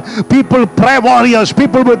 Hallelujah. People, prayer warriors,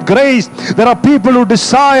 people with grace. There are people who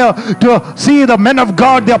desire to see the men of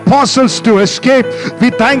God, the apostles, to escape.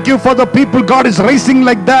 We thank you for the people God is raising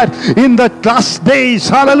like that in the last days.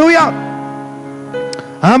 Hallelujah.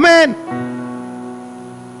 Amen.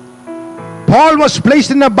 Paul was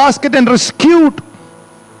placed in a basket and rescued.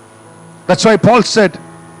 That's why Paul said,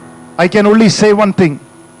 I can only say one thing.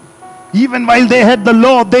 Even while they had the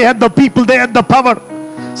law, they had the people, they had the power,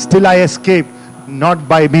 still I escaped, not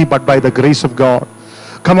by me but by the grace of God.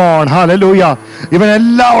 Come on, hallelujah.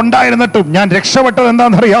 ഇവനെല്ലാം ഉണ്ടായിരുന്നിട്ടും ഞാൻ രക്ഷപ്പെട്ടത്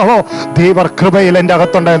എന്താണെന്നറിയാമോ? ദൈവ കൃപയിൽ എൻ്റെ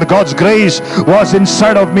അകത്തുണ്ടായിരുന്നു. God's grace was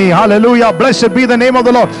inside of me. Hallelujah. Blessed be the name of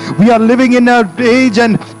the Lord. We are living in an age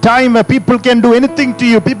and time where people can do anything to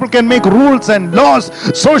you. People can make rules and laws,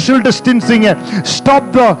 social distancing and stop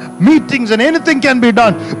the meetings and anything can be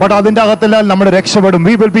done. But അതിൻ്റെ അകത്തെല്ലാം നമ്മൾ രക്ഷപ്പെടും.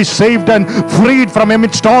 We will be saved and freed from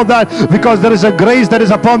amidst all that, because there is a grace that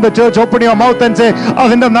is upon the church. Open your mouth and say,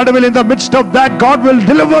 അതിൻ്റെ നടുവിൽ, in the midst of that, God will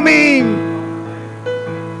deliver me.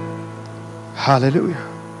 Hallelujah.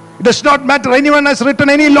 It does not matter anyone has written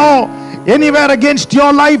any law anywhere against your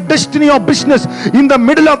life, destiny or business. In the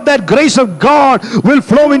middle of that, grace of God will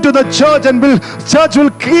flow into the church, and church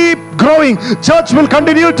will keep growing. Church will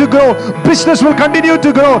continue to grow. Business will continue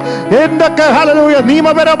to grow. Hallelujah.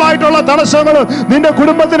 നിയമപരമായിട്ടുള്ള തടസ്സങ്ങളും നിന്റെ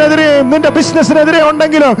കുടുംബത്തിനെതിരെയും നിന്റെ ബിസിനസ്സിനെതിരെ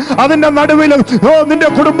ഉണ്ടെങ്കിലും അതിന്റെ നടുവിലും നിന്റെ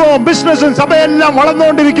കുടുംബവും ബിസിനസ്സും സഭയെല്ലാം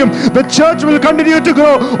വളർന്നുകൊണ്ടിരിക്കും. The church will continue to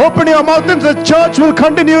grow. Open your mouth and the church will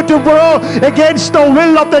continue to grow against the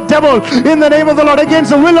will of the devil. In the name of the Lord,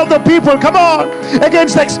 against the will of the people. Come on,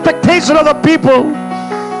 against the expectation of the people.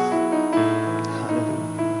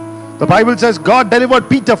 The Bible says God delivered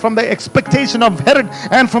Peter from the expectation of Herod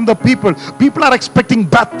and from the people. People are expecting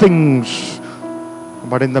bad things,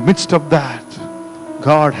 but in the midst of that,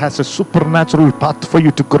 God has a supernatural path for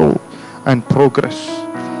you to grow and progress.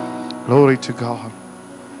 Glory to God.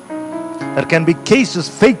 There can be cases,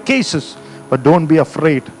 fake cases, but don't be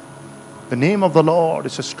afraid. The name of the Lord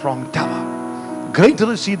is a strong tower. Greater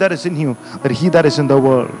is he that is in you than he that is in the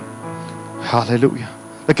world. Hallelujah.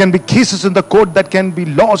 There can be cases in the court that can be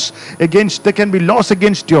lost against. There can be loss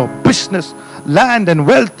against your business, land and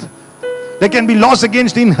wealth. There can be loss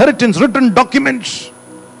against inheritance, written documents.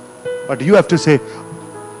 But you have to say,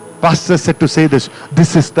 Pastor said to say this.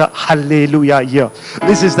 This is the hallelujah year.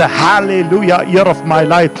 This is the hallelujah year of my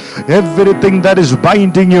life. Everything that is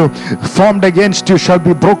binding you, formed against you, shall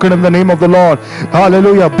be broken in the name of the Lord.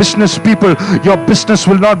 Hallelujah. Business people, your business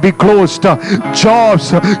will not be closed.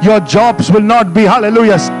 Jobs, your jobs will not be,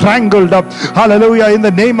 hallelujah, strangled up. Hallelujah. In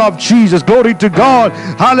the name of Jesus. Glory to God.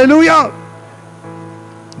 Hallelujah.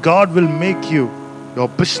 God will make you, your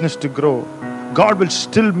business to grow. God will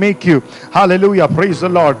still make you, hallelujah, praise the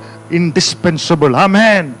Lord, indispensable.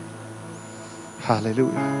 Amen.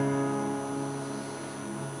 Hallelujah.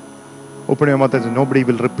 Open your mouth and say, nobody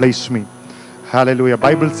will replace me. Hallelujah.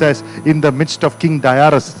 Bible says, in the midst of King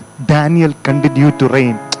Darius, Daniel continued to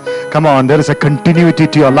reign. Come on, there is a continuity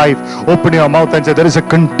to your life. Open your mouth and say, there is a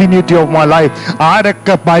continuity of my life.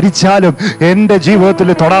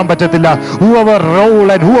 Whoever rule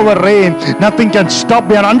and whoever reign, nothing can stop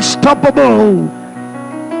me. I'm unstoppable.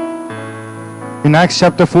 In Acts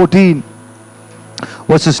chapter 14,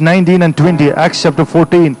 verses 19 and 20. Acts chapter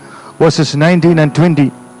 14, verses 19 and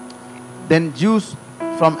 20. Then Jews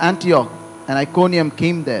from Antioch and Iconium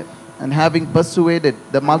came there, and having persuaded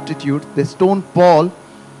the multitude, they stoned Paul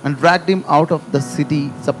and dragged him out of the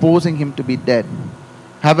city, supposing him to be dead.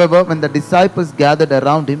 However, when the disciples gathered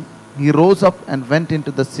around him, he rose up and went into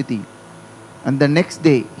the city. And the next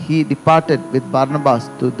day he departed with Barnabas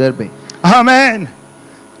to Derbe. Amen.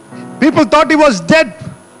 People thought he was dead.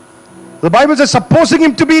 The Bible says, supposing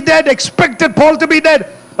him to be dead, expected Paul to be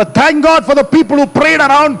dead. But thank God for the people who prayed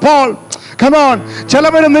around Paul. Come on.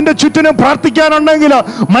 ചിലവരും നിന്റെ ചുറ്റിനും പ്രാർത്ഥിക്കാനുണ്ടെങ്കിൽ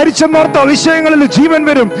മരിച്ചെന്നോർത്ത വിഷയങ്ങളിൽ ജീവൻ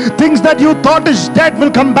വരും. Things that you thought is dead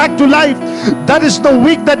will come back to life. That is the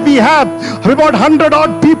week that we have. About 100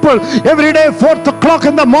 odd people every day 4 o'clock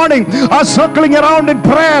in the morning are circling around in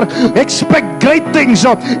prayer. Expect great things.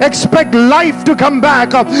 Expect life to come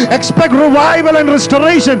back. Expect revival and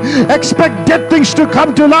restoration. Expect dead things to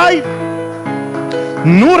come to life.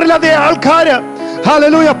 നൂറിലധികം ആൾക്കാര്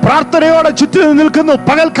hallelujah പ്രാർത്ഥനയോടെ ചുറ്റും നിൽക്കുന്നു.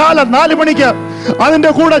 പകൽക്കാലം 4 മണിക്ക്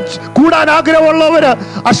അതിന്റെ കൂടെ കൂടാൻ ആഗ്രഹമുള്ളവര്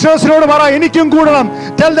അഷേഴ്സിനോട് പറ, എനിക്കും കൂടണം.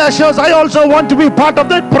 Tell the ushers, I also want to be part of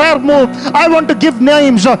that prayer move. I want to give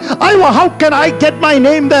names. How can I get my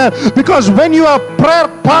name there? Because when you have prayer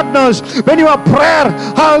partners, when you have prayer,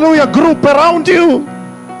 hallelujah, group around you,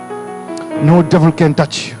 no devil can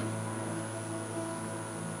touch you.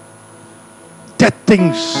 Dead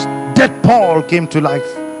things, dead Paul came to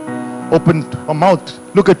life. Open a mouth,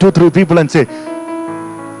 look at 2-3 people and say,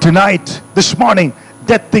 tonight, this morning,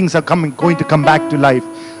 dead things are going to come back to life.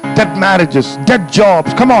 Dead marriages, dead jobs.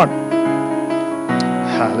 Come on.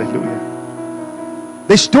 Hallelujah.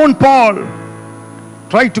 They stoned Paul,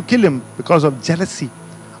 tried to kill him because of jealousy.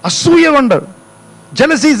 Asuya wonder.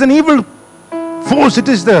 Jealousy is an evil force. It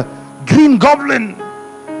is the green goblin.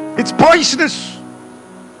 It's poisonous.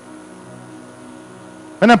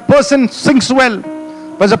 when a person sings well,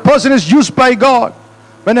 when a person is used by God,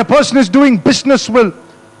 when a person is doing business well,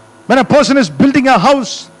 when a person is building a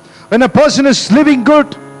house, when a person is living good,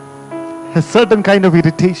 a certain kind of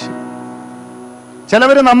irritation.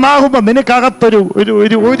 ചിലവര് നന്നാകുമ്പോൾ നിനക്കകത്തൊരു ഒരു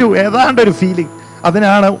ഒരു ഒരു ഏതാണ്ടൊരു feeling,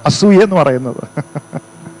 അതിനാണ് അസൂയ എന്ന് പറയുന്നത്.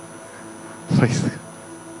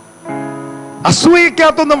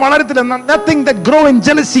 അസൂയക്കകത്തൊന്നും വളരത്തില്ല. Nothing that grow in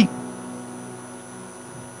jealousy.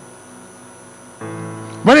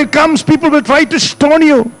 When it comes, people will try to stone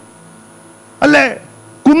you. അല്ലേ?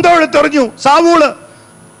 കുന്തമെടുത്തെറിഞ്ഞു സാവൂള്,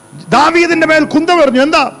 ദാവീദിന്റെ മേൽ കുന്തമെറിഞ്ഞു.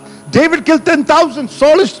 എന്താ? David killed 10,000.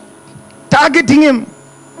 Saul is targeting him.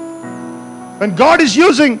 When God is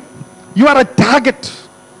using, you are a target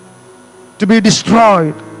to be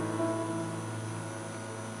destroyed.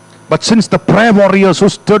 But since the prayer warriors who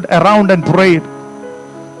stood around and prayed,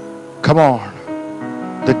 come on,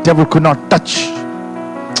 the devil could not touch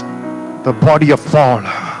the body of Paul.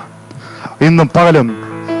 In the pagalum,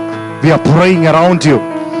 we are praying around you.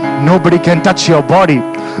 Nobody can touch your body.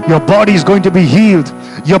 Your body is going to be healed.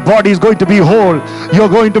 Your body is going to be whole.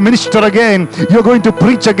 You're going to minister again. You're going to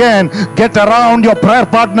preach again. Get around your prayer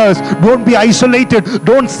partners. Don't be isolated.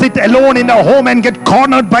 Don't sit alone in a home and get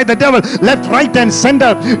cornered by the devil left, right and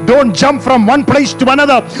center. Don't jump from one place to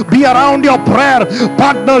another. Be around your prayer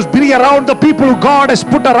partners. Be around the people who God has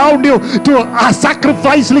put around you to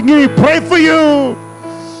sacrificially pray for you.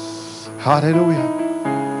 Hallelujah.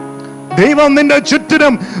 ദൈവം നിന്റെ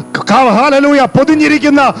ചുറ്റിനും hallelujah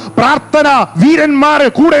പൊതിഞ്ഞിരിക്കുന്ന പ്രാർത്ഥന വീരന്മാരെ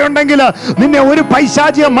കൂടെയുണ്ടെങ്കിൽ നിന്നെ ഒരു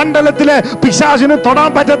പൈശാചിക മണ്ഡലത്തിലെ പിശാചിന് തൊടാൻ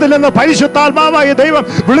പറ്റത്തില്ലെന്ന് പരിശുദ്ധാത്മാവായ ദൈവം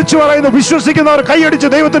വിളിച്ചു പറയുന്നു. വിശ്വസിക്കുന്നവർ കൈയടിച്ച്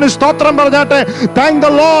ദൈവത്തിന് സ്തോത്രം പറഞ്ഞാട്ടെ. Thank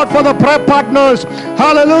the Lord for the prayer partners.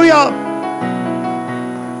 Hallelujah.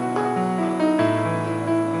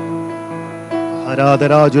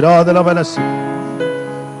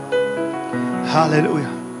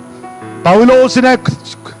 Hallelujah. പൗലോസിനെ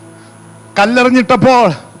കല്ലെറിഞ്ഞിട്ടപ്പോൾ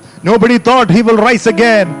nobody thought he will rise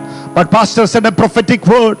again, but pastor said a prophetic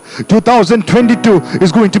word. 2022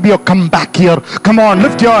 is going to be a comeback year. Come on,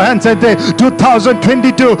 lift your hands and say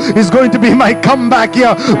 2022 is going to be my comeback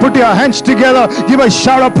year. Put your hands together, give a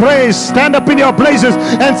shout of praise, stand up in your places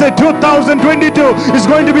and say 2022 is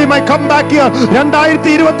going to be my comeback year.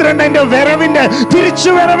 2022 വരവിന്റെ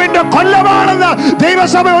തിരിച്ചു വരവിന്റെ കൊല്ലമാണെന്ന്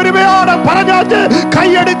ദൈവസഭ ഒരുമയോടെ പറഞ്ഞാട്ട്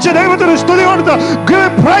കൈയടിച്ച് ദൈവത്തിന് സ്തുതി കൊടുത്ത്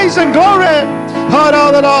give praise and glory.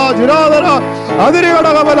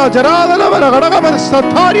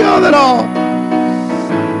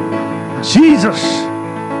 Jesus.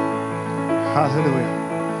 Hallelujah.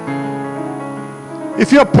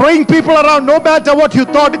 If you're praying people around, no matter what you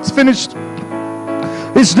thought, it's finished,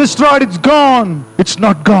 it's destroyed, it's gone, it's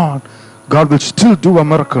not gone, God will still do a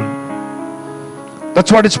miracle.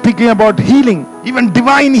 That's what it's speaking about. Healing, even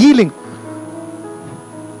divine healing.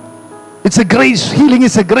 It's a grace. Healing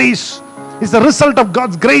is a grace. It's the result of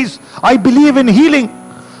God's grace. I believe in healing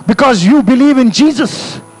because you believe in Jesus.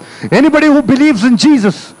 Anybody who believes in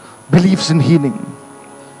Jesus believes in healing.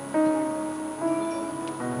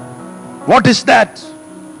 What is that?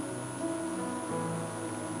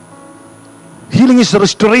 Healing is the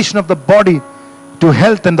restoration of the body to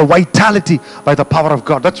health and the vitality by the power of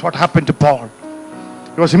God. That's what happened to Paul.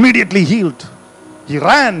 He was immediately healed. He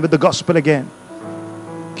ran with the gospel again.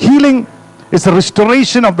 Healing is the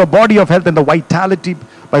restoration of the body of health and the vitality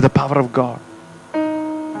by the power of God.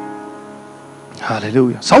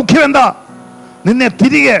 Hallelujah. സൗഖ്യം എന്താ? നിന്നെ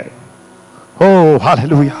തിരികെ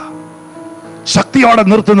hallelujah ശക്തിയോടെ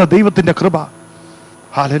നിർത്തുന്ന ദൈവത്തിന്റെ കൃപ.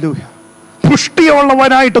 Hallelujah.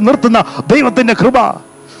 പുഷ്ടിയുള്ളവനായിട്ട് നിർത്തുന്ന ദൈവത്തിന്റെ കൃപ.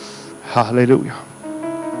 Hallelujah.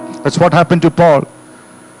 That's what happened to Paul.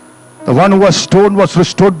 The one who was stoned was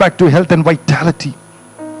restored back to health and vitality.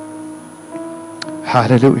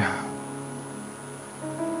 Hallelujah.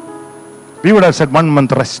 We would have said 1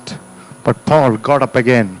 month rest, but Paul got up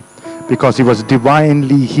again because he was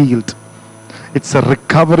divinely healed. It's a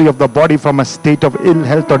recovery of the body from a state of ill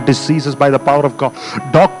health or diseases by the power of God.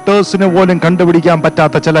 Doctorsine പോലും കണ്ടുപിടിക്കാൻ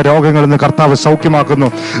പറ്റാത്ത ചില രോഗങ്ങളിൽ നിന്ന് കർത്താവ് സൗഖ്യമാക്കുന്നു.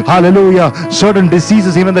 Hallelujah. Certain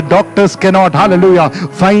diseases even the doctors cannot, hallelujah,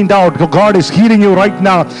 find out. God is healing you right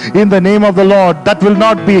now in the name of the Lord. That will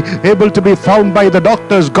not be able to be found by the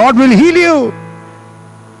doctors. God will heal you.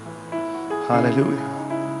 Hallelujah.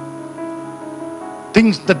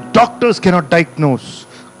 Things that doctors cannot diagnose,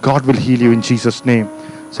 God will heal you in Jesus' name.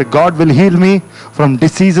 So God will heal me from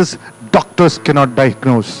diseases doctors cannot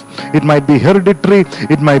diagnose. It might be hereditary,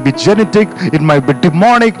 it might be genetic, it might be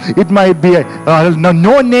demonic, it might be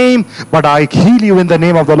no name, but I heal you in the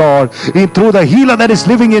name of the Lord. Through the healer that is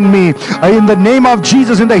living in me, in the name of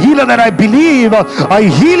Jesus, in the healer that I believe, I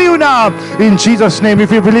heal you now in Jesus' name.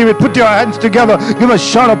 If you believe it, put your hands together, give a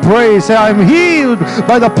shout of praise, say, I'm healed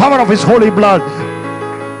by the power of His holy blood.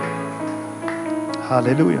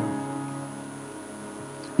 Hallelujah.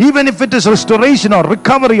 Even if it is restoration or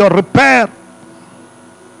recovery or repair,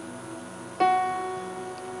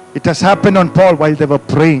 it has happened on Paul while they were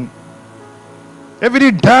praying. Every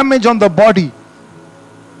damage on the body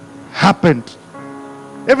happened.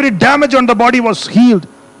 Every damage on the body was healed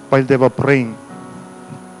while they were praying.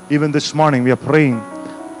 Even this morning we are praying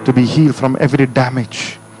to be healed from every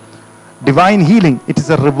damage. Divine healing, it is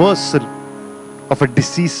a reversal of a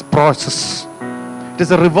disease process. It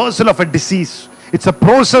is a reversal of a disease. It's a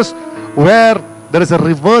process where there is a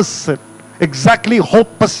reversal. Exactly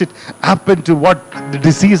opposite happened to what the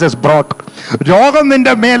disease has brought. രോഗം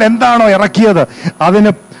നിന്റെ മേൽ എന്താണോ ഇറക്കിയത്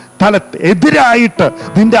അതിന് എതിരായിട്ട്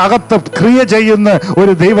നിന്റെ അകത്ത് ക്രിയ ചെയ്യുന്ന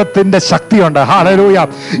ഒരു ദൈവത്തിന്റെ ശക്തിയുണ്ട്. Hallelujah.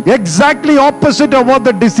 Exactly opposite of what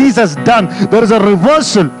the disease has done, there is a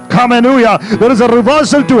reversal. Hallelujah. There is a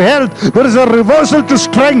reversal to health. There is a reversal to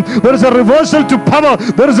strength. There is a reversal to power.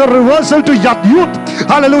 There is a reversal to youth.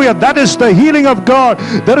 Hallelujah. That is the healing of God.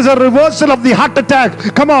 There is a reversal of the heart attack.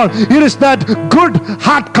 Come on. It is that good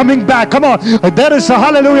heart coming back. Come on. There is a,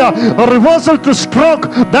 hallelujah, a reversal to stroke.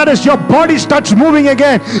 That is your body starts moving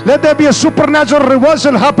again. Let there be a supernatural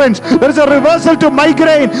reversal happens. There is a reversal to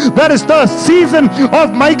migraine. That is the season of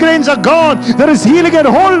migraines are gone. There is healing and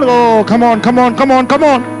whole. Oh, come on, come on, come on, come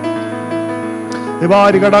on.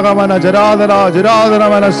 Divari Gadagamana Jaradara Jaradara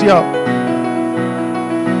Manasya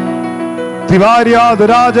Divaria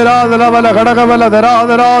Darajara Davala Gadagavala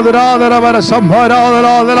Daradara Daradara Samhara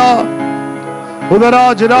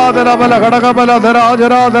Udara Jaradara Vala Gadagabala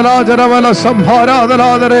Darajara Darajaravana Samhara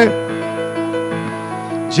Daradare.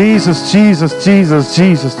 Jesus, Jesus, Jesus,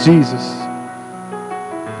 Jesus, Jesus.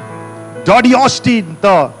 Dottie Austin,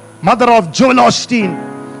 the mother of Joel Austin,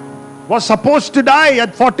 was supposed to die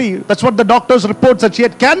at 40. That's what the doctors report, that she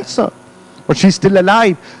had cancer. But she's still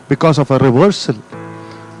alive because of a reversal.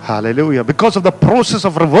 Hallelujah. Because of the process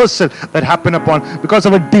of reversal that happened upon, because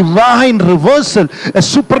of a divine reversal, a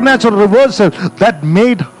supernatural reversal that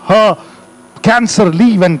made her cancer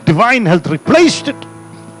leave and divine health replaced it.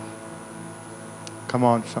 Come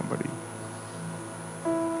on, somebody.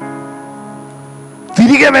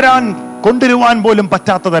 തിരികെ വരാൻ കൊണ്ടുവരുവാൻ പോലും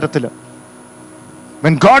പറ്റാത്ത തരത്തില്.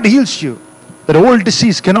 When God heals you, that old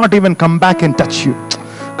disease cannot even come back and touch you.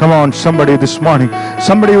 Come on, somebody this morning.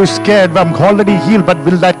 Somebody who is scared, I'm already healed, but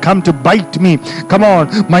will that come to bite me? Come on,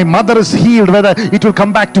 my mother is healed, whether it will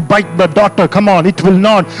come back to bite the daughter. Come on, it will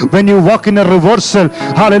not. When you walk in a reversal,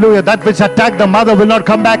 hallelujah, that which attacked the mother will not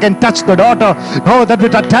come back and touch the daughter. No, that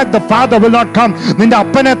which attacked the father will not come.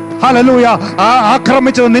 Hallelujah,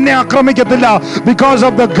 because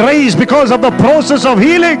of the grace, because of the process of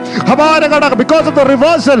healing, because of the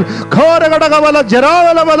reversal.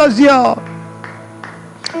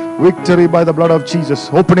 Victory by the blood of Jesus.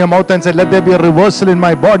 Open your mouth and say, let there be a reversal in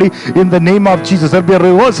my body in the name of Jesus. There will be a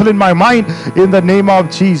reversal in my mind in the name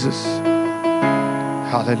of Jesus.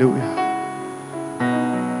 Hallelujah.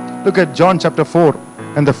 Look at John chapter 4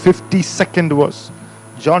 and the 52nd verse.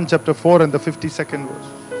 John chapter 4 and the 52nd verse.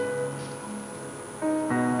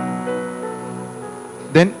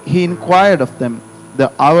 Then he inquired of them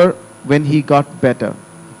the hour when he got better.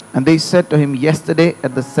 And they said to him, yesterday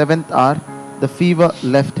at the 7th hour, the fever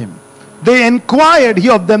left him. They inquired he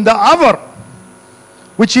of them the hour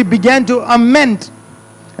which he began to amend.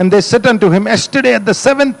 And they said unto him, yesterday at the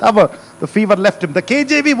 7th hour, the fever left him. The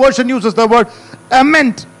KJV version uses the word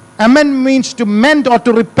amend. Amend means to mend or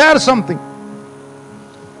to repair something.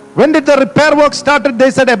 When did the repair work started?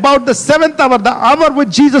 They said about the 7th hour, the hour which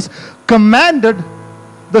Jesus commanded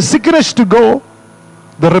the sickness to go,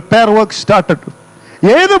 the repair work started.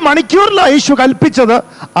 ഏത് മണിക്കൂറിലാണ് യേശു കൽപ്പിച്ചത്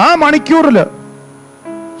ആ മണിക്കൂറില്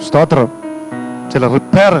സ്തോത്രം ചില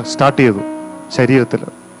repair start ചെയ്തു ശരീരത്തിൽ.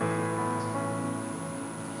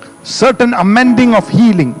 Certain amending of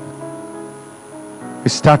healing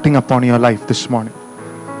is starting upon your life this morning.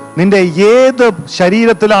 നിന്റെ ഏത്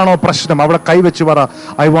ശരീരത്തിലാണോ പ്രശ്നം അവിടെ കൈവച്ച് പറ,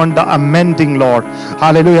 I want the amending, Lord.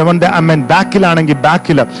 Hallelujah. I want the amend. ബാക്കിലാണെങ്കിൽ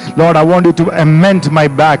ബാക്കില്, Lord, I want you to amend my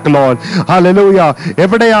back, Lord. Hallelujah.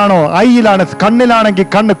 എവിടെയാണോ ഐയിലാണ്, കണ്ണിലാണെങ്കിൽ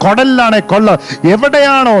കണ്ണ്, കൊടലിലാണെങ്കിൽ കൊള്ള,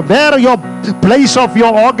 എവിടെയാണോ there your place of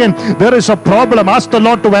your organ there is a problem, ask the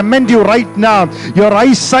Lord to amend you right now. Your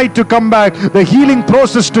eyesight to come back. The healing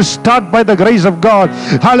process to start by the grace of God.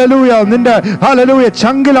 Hallelujah. Hallelujah.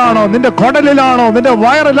 Changilano, Ninda Kodalilano, Ninda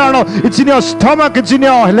Viralano. It's in your stomach, it's in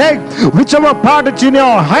your leg, whichever part, it's in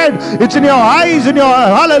your head, it's in your eyes, in your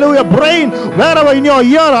hallelujah brain, wherever in your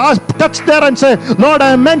ear. Touch there and say, Lord,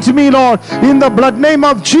 amend me, Lord, in the blood name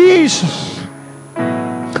of Jesus.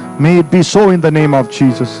 May it be so in the name of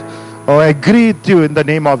Jesus. Oh, I agree with you in the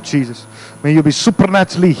name of Jesus. May you be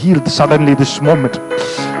supernaturally healed suddenly this moment.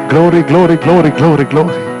 Glory, glory, glory, glory,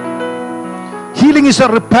 glory. Healing is a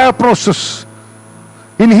repair process.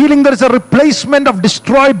 In healing, there is a replacement of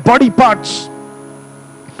destroyed body parts.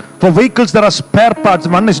 For vehicles, there are spare parts.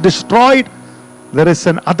 One is destroyed, there is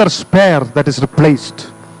another spare that is replaced.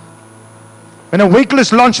 When a vehicle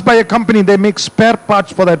is launched by a company, they make spare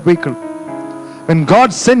parts for that vehicle. When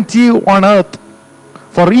God sent you on earth,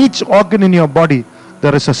 for each organ in your body,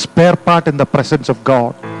 there is a spare part in the presence of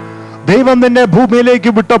God. ദൈവം നിന്നെ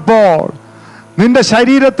ഭൂമിയിലേക്ക് വിട്ടപ്പോൾ നിന്റെ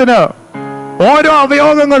ശരീരത്തിന് ഓരോ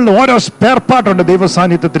അവയവങ്ങളിലും ഓരോ spare പാർട്ടുണ്ട് ദൈവ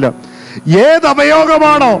സാന്നിധ്യത്തിൽ. ഏത്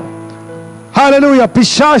അവയവമാണോ ഹല്ലേലൂയ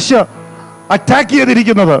പിശാച് അറ്റാക്ക്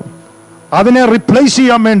ചെയ്തിരിക്കുന്നത്, അതിനെ റിപ്ലേസ്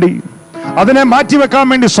ചെയ്യാൻ വേണ്ടി, അതിനെ മാറ്റിവെക്കാൻ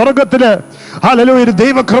വേണ്ടി സ്വർഗത്തില് ഹല്ലേലൂയ ഒരു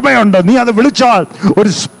ദൈവകൃപയുണ്ട്. നീ അത് വിളിച്ചാൽ ഒരു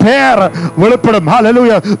സ്പെയർ വെളിപ്പെടും.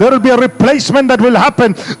 Hallelujah. There will be a replacement that will happen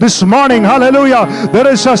this morning. Hallelujah. There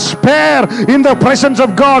is a spare in the presence of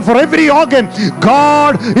God for every organ.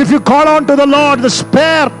 God, if you call on to the Lord, the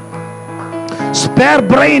spare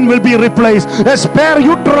brain will be replaced. A spare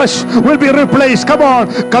uterus will be replaced. Come on.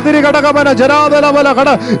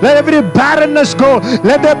 Let every barrenness go.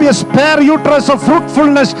 Let there be a spare uterus of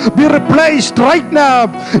fruitfulness be replaced right now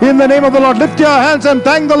in the name of the Lord. Lift your hands and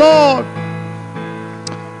thank the Lord.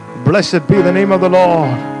 Blessed be the name of the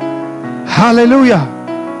Lord. Hallelujah.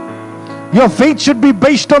 Your faith should be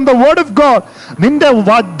based on the word of God. നിന്റെ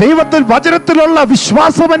ദൈവത്തിൽ വചനത്തിലുള്ള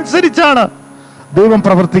വിശ്വാസം അനുസരിച്ചാണ് ദൈവം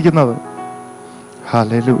പ്രവർത്തിക്കുന്നത്.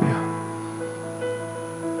 Hallelujah.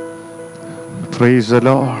 Praise the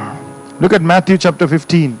Lord. Look at Matthew chapter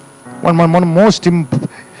 15. One of the most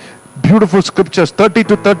beautiful scriptures, 30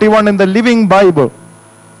 to 31 in the Living Bible.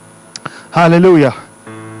 Hallelujah.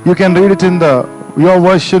 You can read it in your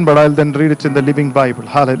version, but I'll then read it in the Living Bible.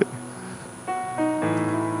 Hallelujah.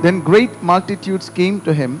 Then great multitudes came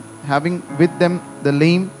to him, having with them the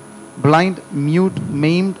lame, blind, mute,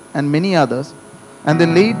 maimed, and many others, and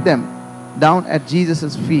they laid them down at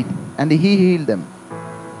Jesus' feet, and he healed them.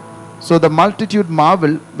 So the multitude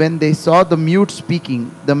marveled when they saw the mute speaking,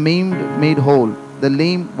 the maimed made whole, the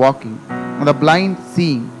lame walking, and the blind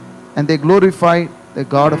seeing, and they glorified the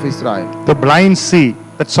God of Israel. The blind see.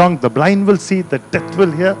 That song, the blind will see, the deaf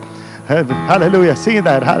will hear. Hallelujah. Sing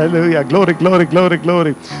that. Hallelujah. Glory, glory, glory,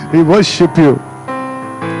 glory. We worship you.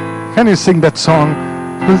 Can you sing that song?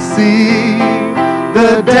 We'll see,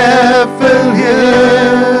 the deaf will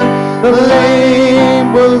hear, the lame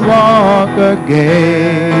will walk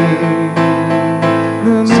again,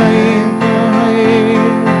 the lame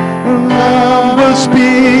will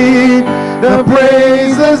speak the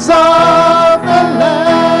praises of the Lamb.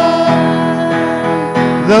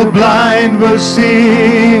 The blind will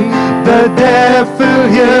see, the deaf will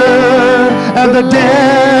hear, and the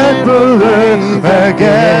dead will live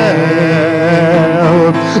again.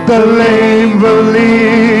 The lame will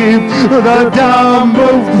leap, the dumb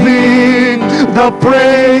will plead the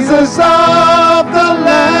praises of the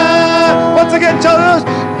Lamb. Once again, children.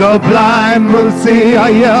 The blind will see,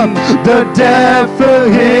 I am. The deaf will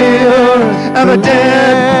hear, and the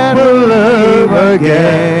dead will live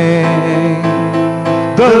again.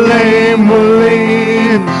 The lame will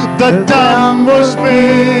leap, the dumb will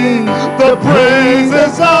speak the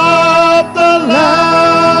praises of the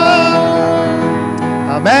Lamb.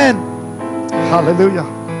 Amen. Hallelujah.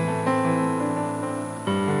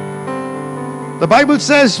 The Bible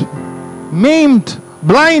says maimed,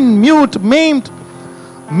 blind, mute, maimed.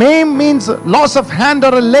 Maimed means loss of hand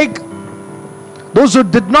or a leg. Those who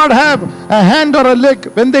did not have a hand or a leg,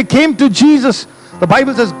 when they came to Jesus, the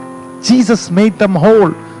Bible says Jesus made them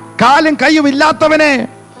whole. കാലും കൈയും ഇല്ലാത്തവനെ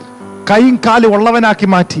കൈയും കാലും ഉള്ളവനാക്കി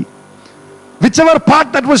മാറ്റി. Whichever part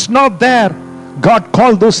that was not there, God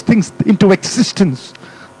called those things into existence,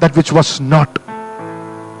 that which was not.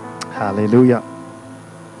 Hallelujah.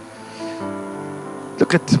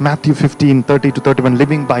 Look at Matthew 15, 30 to 31,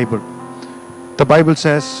 Living Bible. The Bible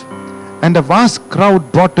says, and a vast crowd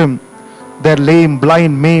brought him, their lame,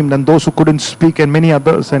 blind, maimed, and those who couldn't speak, and many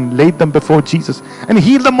others, and laid them before Jesus, and he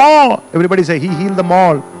healed them all. Everybody say, he healed them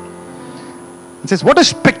all. It says, what a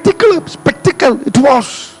spectacle it was.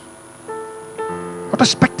 What a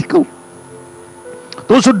spectacle.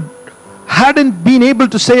 Those who hadn't been able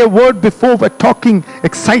to say a word before were talking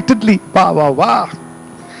excitedly. Wah, wah, wah.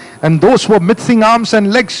 And those who were missing arms and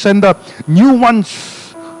legs, and the new ones,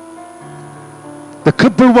 the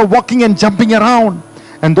crippled were walking and jumping around,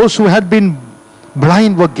 and those who had been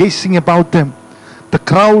blind were gazing about them. The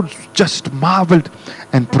crowds just marveled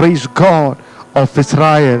and praised God of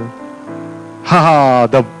Israel.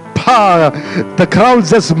 The crowds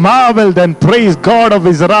just marveled and praised God of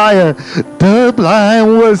Israel. The blind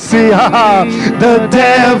will see, the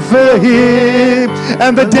deaf will hear,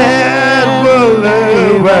 and the dead will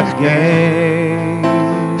live again.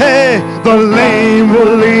 Hey, the lame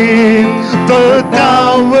will leap, the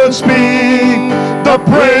dumb will speak, the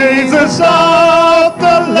praises of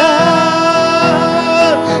the Lamb.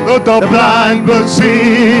 The blind will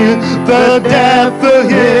see, the deaf will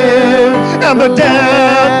hear, and the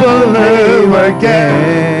dead will live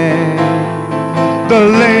again. The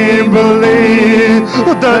lame will leap,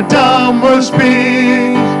 the dumb will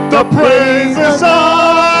speak, the praises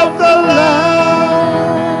of the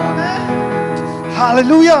Lamb.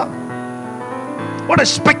 Hallelujah. What a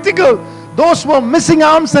spectacle. Those who were missing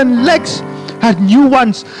arms and legs had new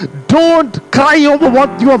ones. Don't cry over what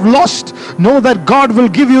you have lost. Know that God will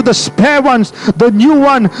give you the spare ones, the new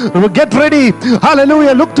one. Get ready.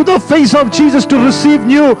 Hallelujah. Look to the face of Jesus to receive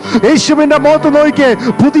new. യേശുവിന്റെ മുഖത്ത് നോക്കിക്കേ,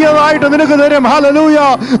 പുതിയതായിട്ട് നിനക്ക് തരും. Hallelujah.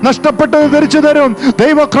 നഷ്ടപ്പെട്ടത് തിരിച്ചു തരും.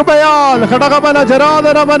 ദൈവകൃപയാൽ ഘടകമന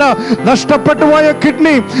ജരാതരമന നഷ്ടപ്പെട്ടു പോയ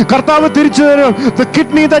കിഡ്നി കർത്താവ് തിരിച്ചു തരും. The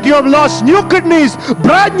kidney that you have lost, new kidneys,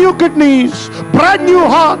 brand new kidneys, brand new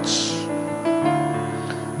hearts.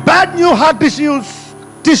 Bad new heart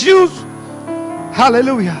tissues.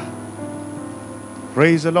 Hallelujah.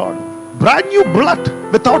 Praise the Lord. Brand new blood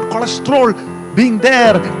without cholesterol being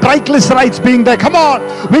there, triglycerides being there. Come on.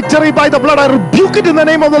 Victory by the blood. I rebuke it in the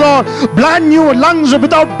name of the Lord. Brand new lungs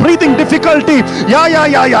without breathing difficulty. Yeah.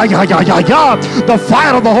 The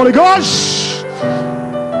fire of the Holy Ghost.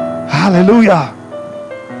 Hallelujah.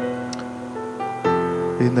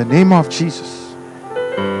 In the name of Jesus.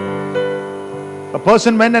 A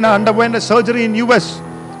person went and underwent a surgery in US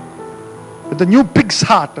with a new pig's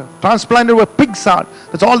heart, transplanted with a pig's heart.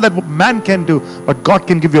 That's all that man can do. But God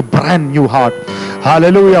can give you a brand new heart.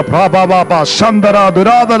 Hallelujah.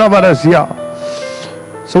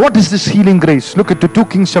 So what is this healing grace? Look at 2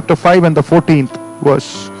 Kings chapter 5 and the 14th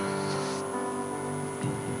verse.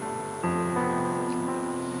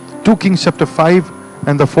 2 Kings chapter 5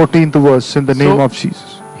 and the 14th verse, in the name of Jesus.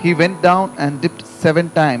 He went down and dipped 7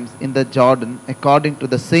 times in the Jordan, according to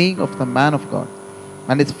the saying of the man of God.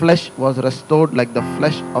 And his flesh was restored like the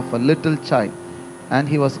flesh of a little child, and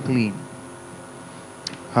he was clean.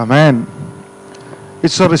 Amen.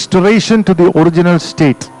 It's a restoration to the original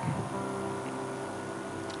state.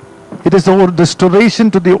 It is the restoration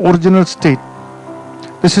to the original state.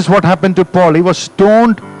 This is what happened to Paul. He was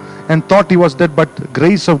stoned and thought he was dead, but the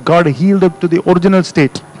grace of God healed him to the original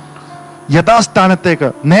state. യഥാസ്ഥാനത്തേക്ക്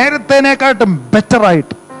നേരത്തേനേക്കാട്ടും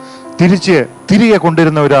ബെറ്ററായിട്ട് തിരികെ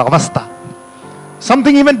കൊണ്ടിരുന്ന ഒരു അവസ്ഥ.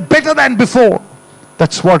 Something even better than before.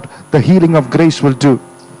 That's what the healing of grace will do.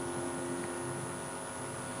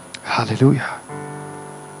 Hallelujah.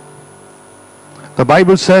 The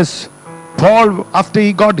Bible says Paul, after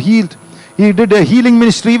he got healed, he did a healing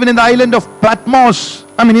ministry even in the island of Patmos.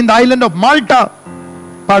 In the island of Malta.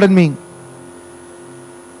 Pardon me.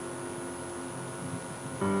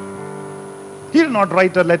 He did not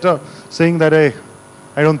write a letter saying that, hey,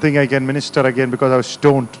 I don't think I can minister again because I was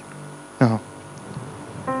stoned. No.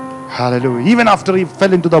 Hallelujah. Even after he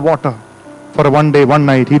fell into the water for one day, one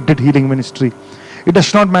night, he did healing ministry. It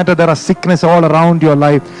does not matter. There are sickness all around your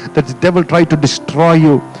life that the devil tried to destroy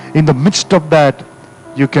you. In the midst of that,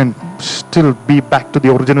 you can still be back to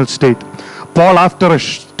the original state. Paul, after a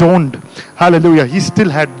stoned, hallelujah, he still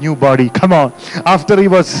had new body. Come on. After he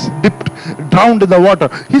was drowned in the water,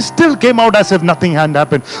 he still came out as if nothing had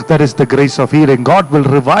happened. That is the grace of healing. God will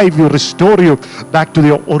revive you, restore you back to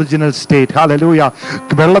the original state. Hallelujah.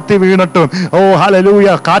 Oh,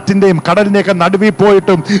 hallelujah. കാറ്റിന്റെയും കടലിന്റെയൊക്കെ നടുവിൽ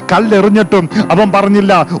പോയിട്ടും കല്ലെറിഞ്ഞിട്ടും അവൻ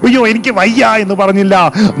പറഞ്ഞില്ല, അയ്യോ എനിക്ക് വയ്യ എന്ന് പറഞ്ഞില്ല.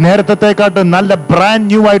 നേരത്തെക്കാട്ട് നല്ല ബ്രാൻഡ്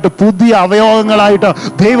ന്യൂ ആയിട്ട് പുതിയ അവയവങ്ങളായിട്ട്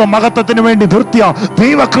ദൈവമഹത്വത്തിന് വേണ്ടി നിർത്തിയ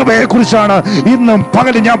ദൈവകൃപയെ കുറിച്ചാണ് ഇന്നും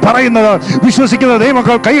പകലും ഞാൻ പറയുന്നത്. വിശ്വസിക്കുന്ന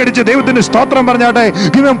ദൈവമക്കൾ കൈയടിച്ച് ദൈവത്തിന് സ്തോത്രം പറഞ്ഞാട്ടെ.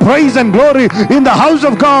 Give him praise and glory in the house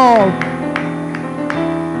of God.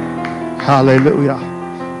 Hallelujah.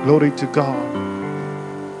 Glory to God.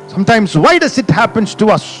 Sometimes why does it happen to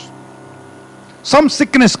us? Some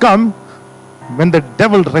sickness come when the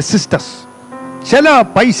devil resists us. ചില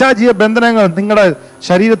പൈശാചിക ബന്ധനങ്ങൾ നിങ്ങളുടെ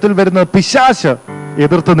ശരീരത്തിൽ വരുന്ന പിശാച്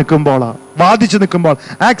എതിർത്ത് നിൽക്കുമ്പോൾ, വാദിച്ചു നിൽക്കുമ്പോൾ.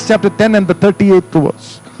 Acts chapter 10 and the 38th verse.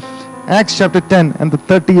 Acts chapter 10 and the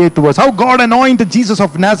 38th verse. How God anointed Jesus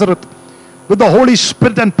of Nazareth with the Holy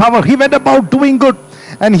Spirit and power. He went about doing good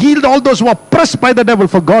and healed all those who were oppressed by the devil,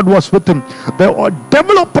 for God was with him. The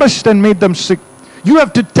devil oppressed and made them sick. You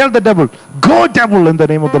have to tell the devil, go devil, in the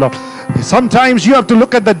name of the Lord. Sometimes you have to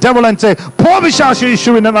look at the devil and say,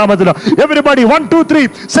 everybody, 1, 2, 3,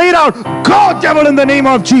 say it out. Go devil, in the name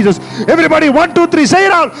of Jesus. Everybody, 1, 2, 3, say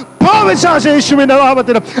it out. You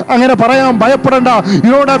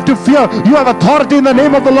don't have to fear. You have authority in the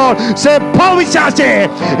name of the Lord. Say,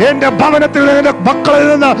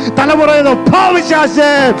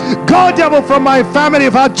 go devil from my family,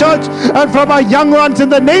 from our church, and from our young ones, in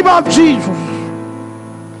the name of Jesus.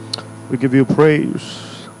 We give you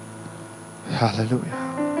praise. Hallelujah.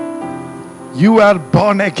 You are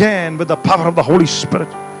born again with the power of the Holy Spirit.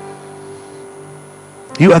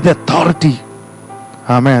 You have the authority.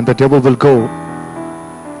 Amen. The devil will go.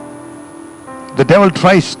 The devil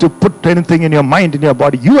tries to put anything in your mind, in your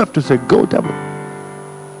body. You have to say, go devil.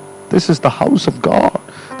 This is the house of God.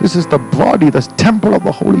 This is the body, the temple of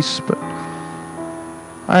the Holy Spirit.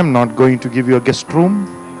 I am not going to give you a guest room.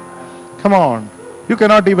 Come on. You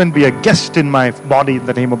cannot even be a guest in my body, in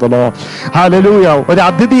the name of the Lord. Hallelujah.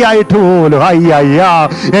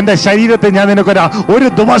 എന്റെ ശരീരത്തെ ഞാൻ നിനക്ക് ഒരു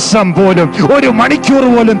ദിവസം പോലും ഒരു മണിക്കൂർ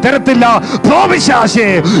പോലും തരത്തില്ല.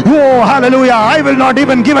 Oh, hallelujah. I will not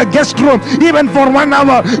even give a guest room even for 1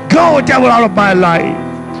 hour. Go devil out of my life.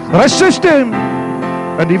 Resist him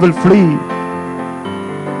and he will flee.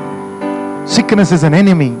 Sickness is an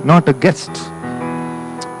enemy, not a guest.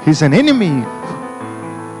 He's an enemy,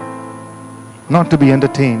 not to be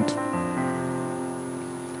entertained.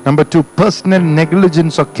 Number 2, personal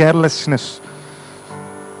negligence or carelessness.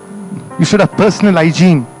 You should have personal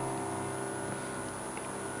hygiene.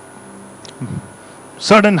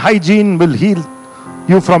 Certain hygiene will heal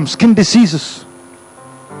you from skin diseases.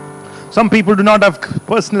 Some people do not have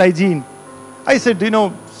personal hygiene. I said,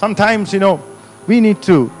 sometimes, we need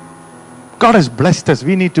to, God has blessed us.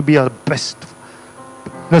 We need to be our best.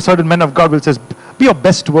 Certain men of God will say, be your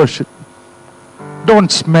best version.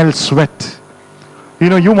 Don't smell sweat.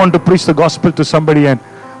 You want to preach the gospel to somebody and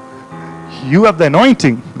you have the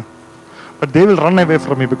anointing, but they will run away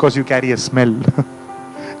from you because you carry a smell.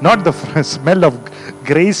 Not the smell of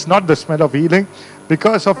grace, not the smell of healing,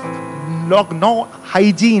 because of no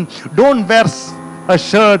hygiene. Don't wear a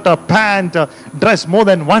shirt, a pant, a dress more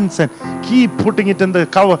than once and keep putting it in the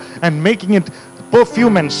cover and making it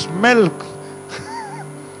perfume and smell.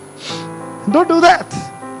 Don't do that.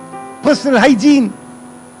 Personal hygiene.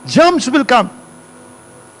 Germs will come.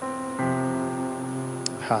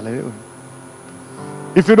 Hallelujah.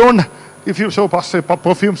 If you show pastor,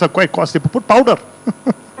 perfumes are quite costly, put powder.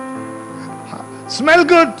 Smell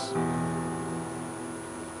good.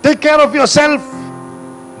 Take care of yourself.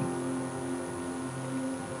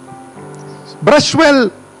 Brush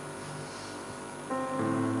well.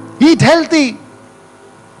 Eat healthy.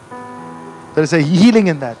 There is a healing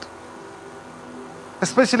in that.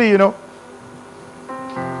 Especially,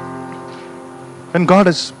 when God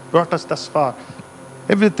has brought us thus far,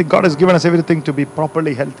 everything, God has given us everything to be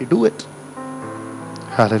properly healthy. Do it.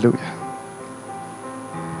 Hallelujah.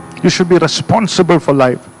 You should be responsible for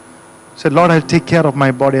life. Say, Lord, I'll take care of my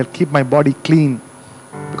body. I'll keep my body clean.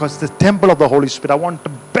 Because it's the temple of the Holy Spirit. I want the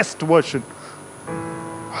best version.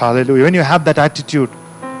 Hallelujah. When you have that attitude,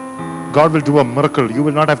 God will do a miracle. You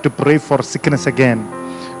will not have to pray for sickness again.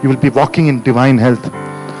 You will be walking in divine health.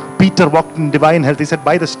 Peter walked in divine health. He said,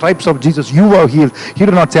 by the stripes of Jesus, you were healed. He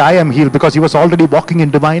did not say, I am healed, because he was already walking in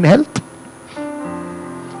divine health.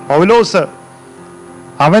 Pavlos,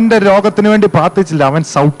 അവന്റെ രോഗത്തിന് വേണ്ടി പ്രാർത്ഥിച്ചില്ല, അവൻ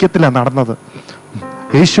സൗഖ്യത്തിലാണ് നടന്നത്.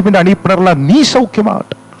 യേശുവിന്റെ അടിപ്പിണറുള്ള നീ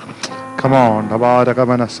സൗഖ്യമാകട്ടെ. Come on.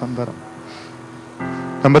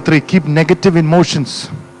 Number 3, keep negative emotions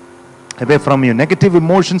away from you. Negative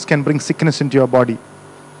emotions can bring sickness into your body.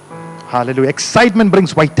 Hallelujah. Excitement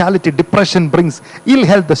brings vitality. Depression brings ill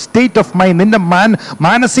health. The state of mind. In the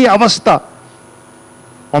manasi avastha.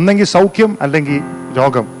 Ondengi saukyam, allengi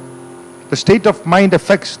rogam. The state of mind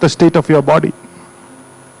affects the state of your body.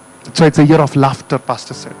 So it's a year of laughter,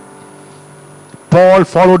 Pastor said. Paul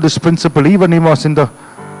followed this principle. Even he was in the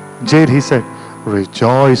jail, he said,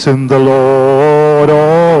 rejoice in the Lord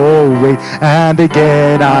always. And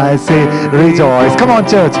again I say rejoice. Come on,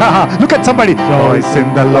 church. Look at somebody. Rejoice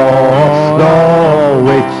in the Lord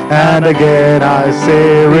always. And again I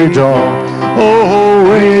say rejoice. Oh,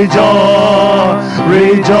 rejoice,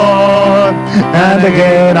 rejoice. And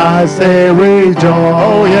again I say rejoice.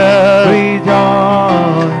 Oh yeah.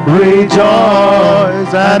 Rejoice.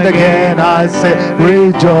 Rejoice. and again I say,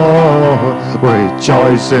 rejoice,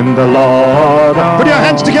 rejoice in the Lord. Put your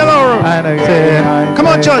hands together. And again I Come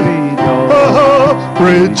on, say, church. rejoice. Oh,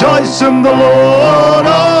 rejoice in the Lord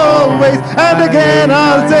always. And again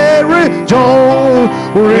I'll say, rejoice,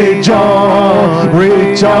 rejoice,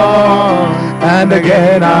 rejoice. And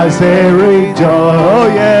again I say, rejoice. Oh,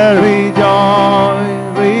 yeah.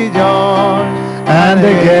 Rejoice, rejoice. And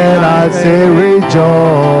again I say,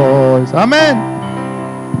 rejoice. Amen.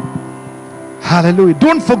 Hallelujah.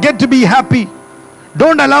 Don't forget to be happy.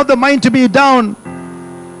 Don't allow the mind to be down.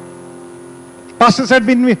 Pastor said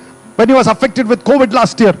when he was affected with COVID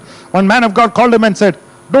last year, one man of God called him and said,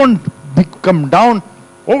 don't become down,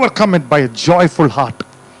 overcome it by a joyful heart.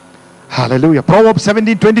 Hallelujah. Proverbs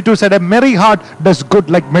 17:22 said, a merry heart does good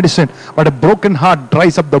like medicine, but a broken heart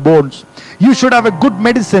dries up the bones. You should have a good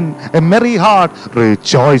medicine, a merry heart.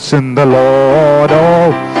 Rejoice in the Lord.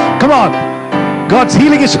 Oh, come on. God's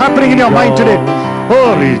healing is happening in your mind today.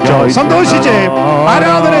 Oh, rejoice. Santoshiche.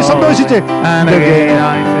 Aradhane santoshiche. And again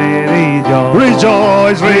I say, rejoice.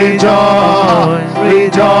 Rejoice, rejoice,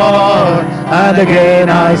 rejoice. And again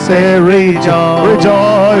I say, rejoice,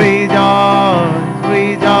 rejoice. Rejoice,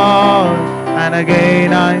 rejoice. And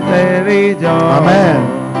again I say, rejoice. Amen.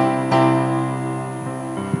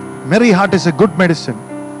 Merry heart is a good medicine.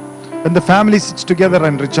 When the family sits together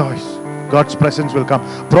and rejoice, God's presence will come.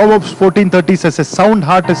 Proverbs 14:30 says, a sound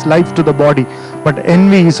heart is life to the body, but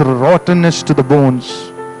envy is rottenness to the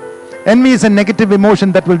bones. Envy is a negative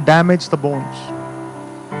emotion that will damage the bones.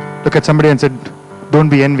 Look at somebody and said, don't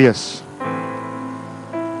be envious.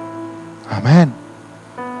 Amen.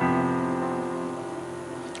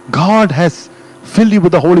 God has filled you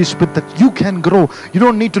with the Holy Spirit that you can grow. You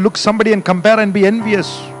don't need to look somebody and compare and be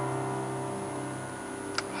envious.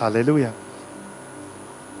 Hallelujah.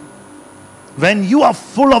 When you are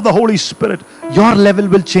full of the Holy Spirit, your level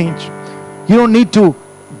will change. You don't need to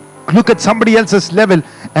look at somebody else's level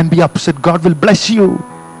and be upset. God will bless you.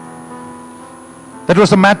 That was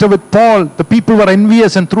the matter with Paul. The people were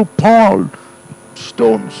envious and threw Paul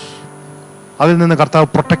stones. Adil ninnu Karthavu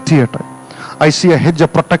protect cheyate. I see a hedge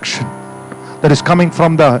of protection that is coming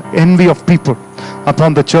from the envy of people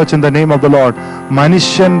upon the church in the name of the Lord.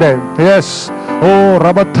 Manushande, yes. Oh,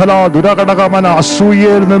 Rabathala, Duragadagamana,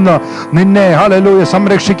 Asuyel Nina, Nine, hallelujah,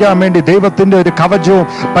 Samrekshika Mendi, Devatinde, the Kavajo,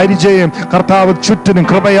 Parijayam, Karthavu Chutin, and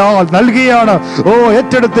Krabayal, Nalgiana. Oh,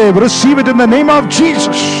 Etedate, receive it in the name of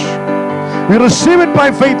Jesus. We receive it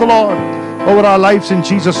by faith, Lord, over our lives in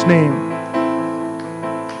Jesus' name.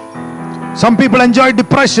 Some people enjoy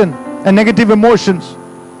depression and negative emotions.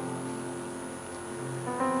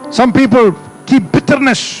 Some people keep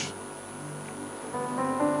bitterness.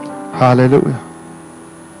 Hallelujah.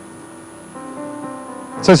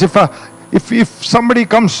 It says if somebody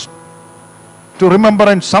comes to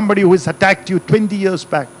remembrance, somebody who has attacked you 20 years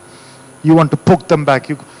back, you want to poke them back.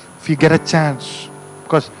 If you get a chance,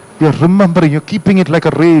 because you're remembering, you're keeping it like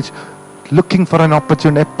a rage, looking for an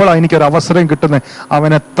opportunity.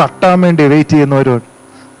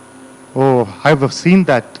 Oh, I have seen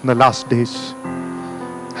that in the last days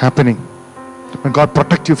happening. When God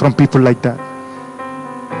protect you from people like that.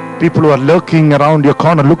 People who are lurking around your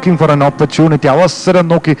corner looking for an opportunity. People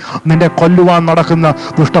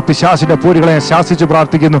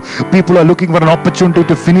are looking for an opportunity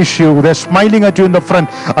to finish you. They're smiling at you in the front.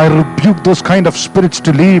 I rebuke those kind of spirits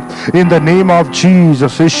to leave in the name of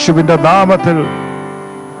Jesus.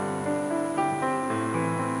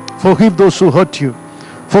 Forgive those who hurt you.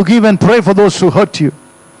 Forgive and pray for those who hurt you.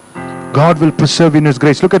 God will preserve you in His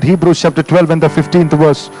grace. Look at Hebrews chapter 12 and the 15th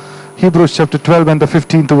verse. Hebrews chapter 12 and the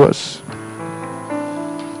 15th verse.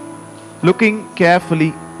 Looking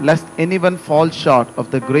carefully, lest anyone fall short of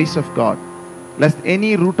the grace of God, lest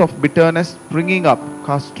any root of bitterness springing up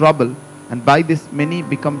cause trouble, and by this many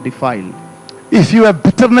become defiled. If you have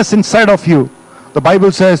bitterness inside of you, the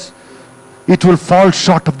Bible says it will fall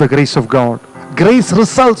short of the grace of God. Grace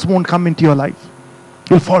results won't come into your life.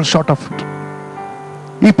 You'll fall short of it.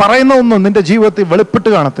 ഈ പറയുന്ന ഒന്നും നിന്റെ ജീവിതത്തിൽ വെളിപ്പെട്ട്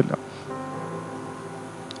കാണത്തില്ല.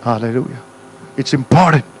 Hallelujah. It's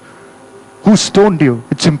important. Who stoned you?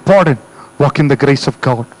 It's important. Walk in the grace of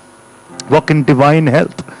God. Walk in divine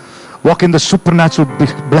health. Walk in the supernatural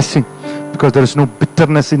blessing. Because there is no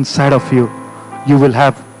bitterness inside of you. You will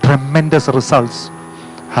have tremendous results.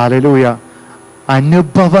 Hallelujah.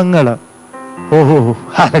 അനുഭവങ്ങൾ. Oh,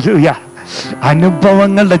 hallelujah.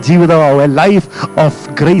 അനുഭവങ്ങളുടെ ജീവിതമാവും, a life of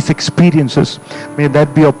grace experiences. May that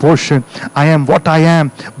be your portion. I am what I am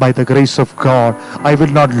by the grace of God. I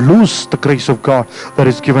will not lose the grace of God that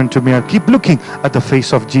is given to me. I'll keep looking at the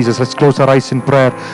face of Jesus. Let's close our eyes in prayer.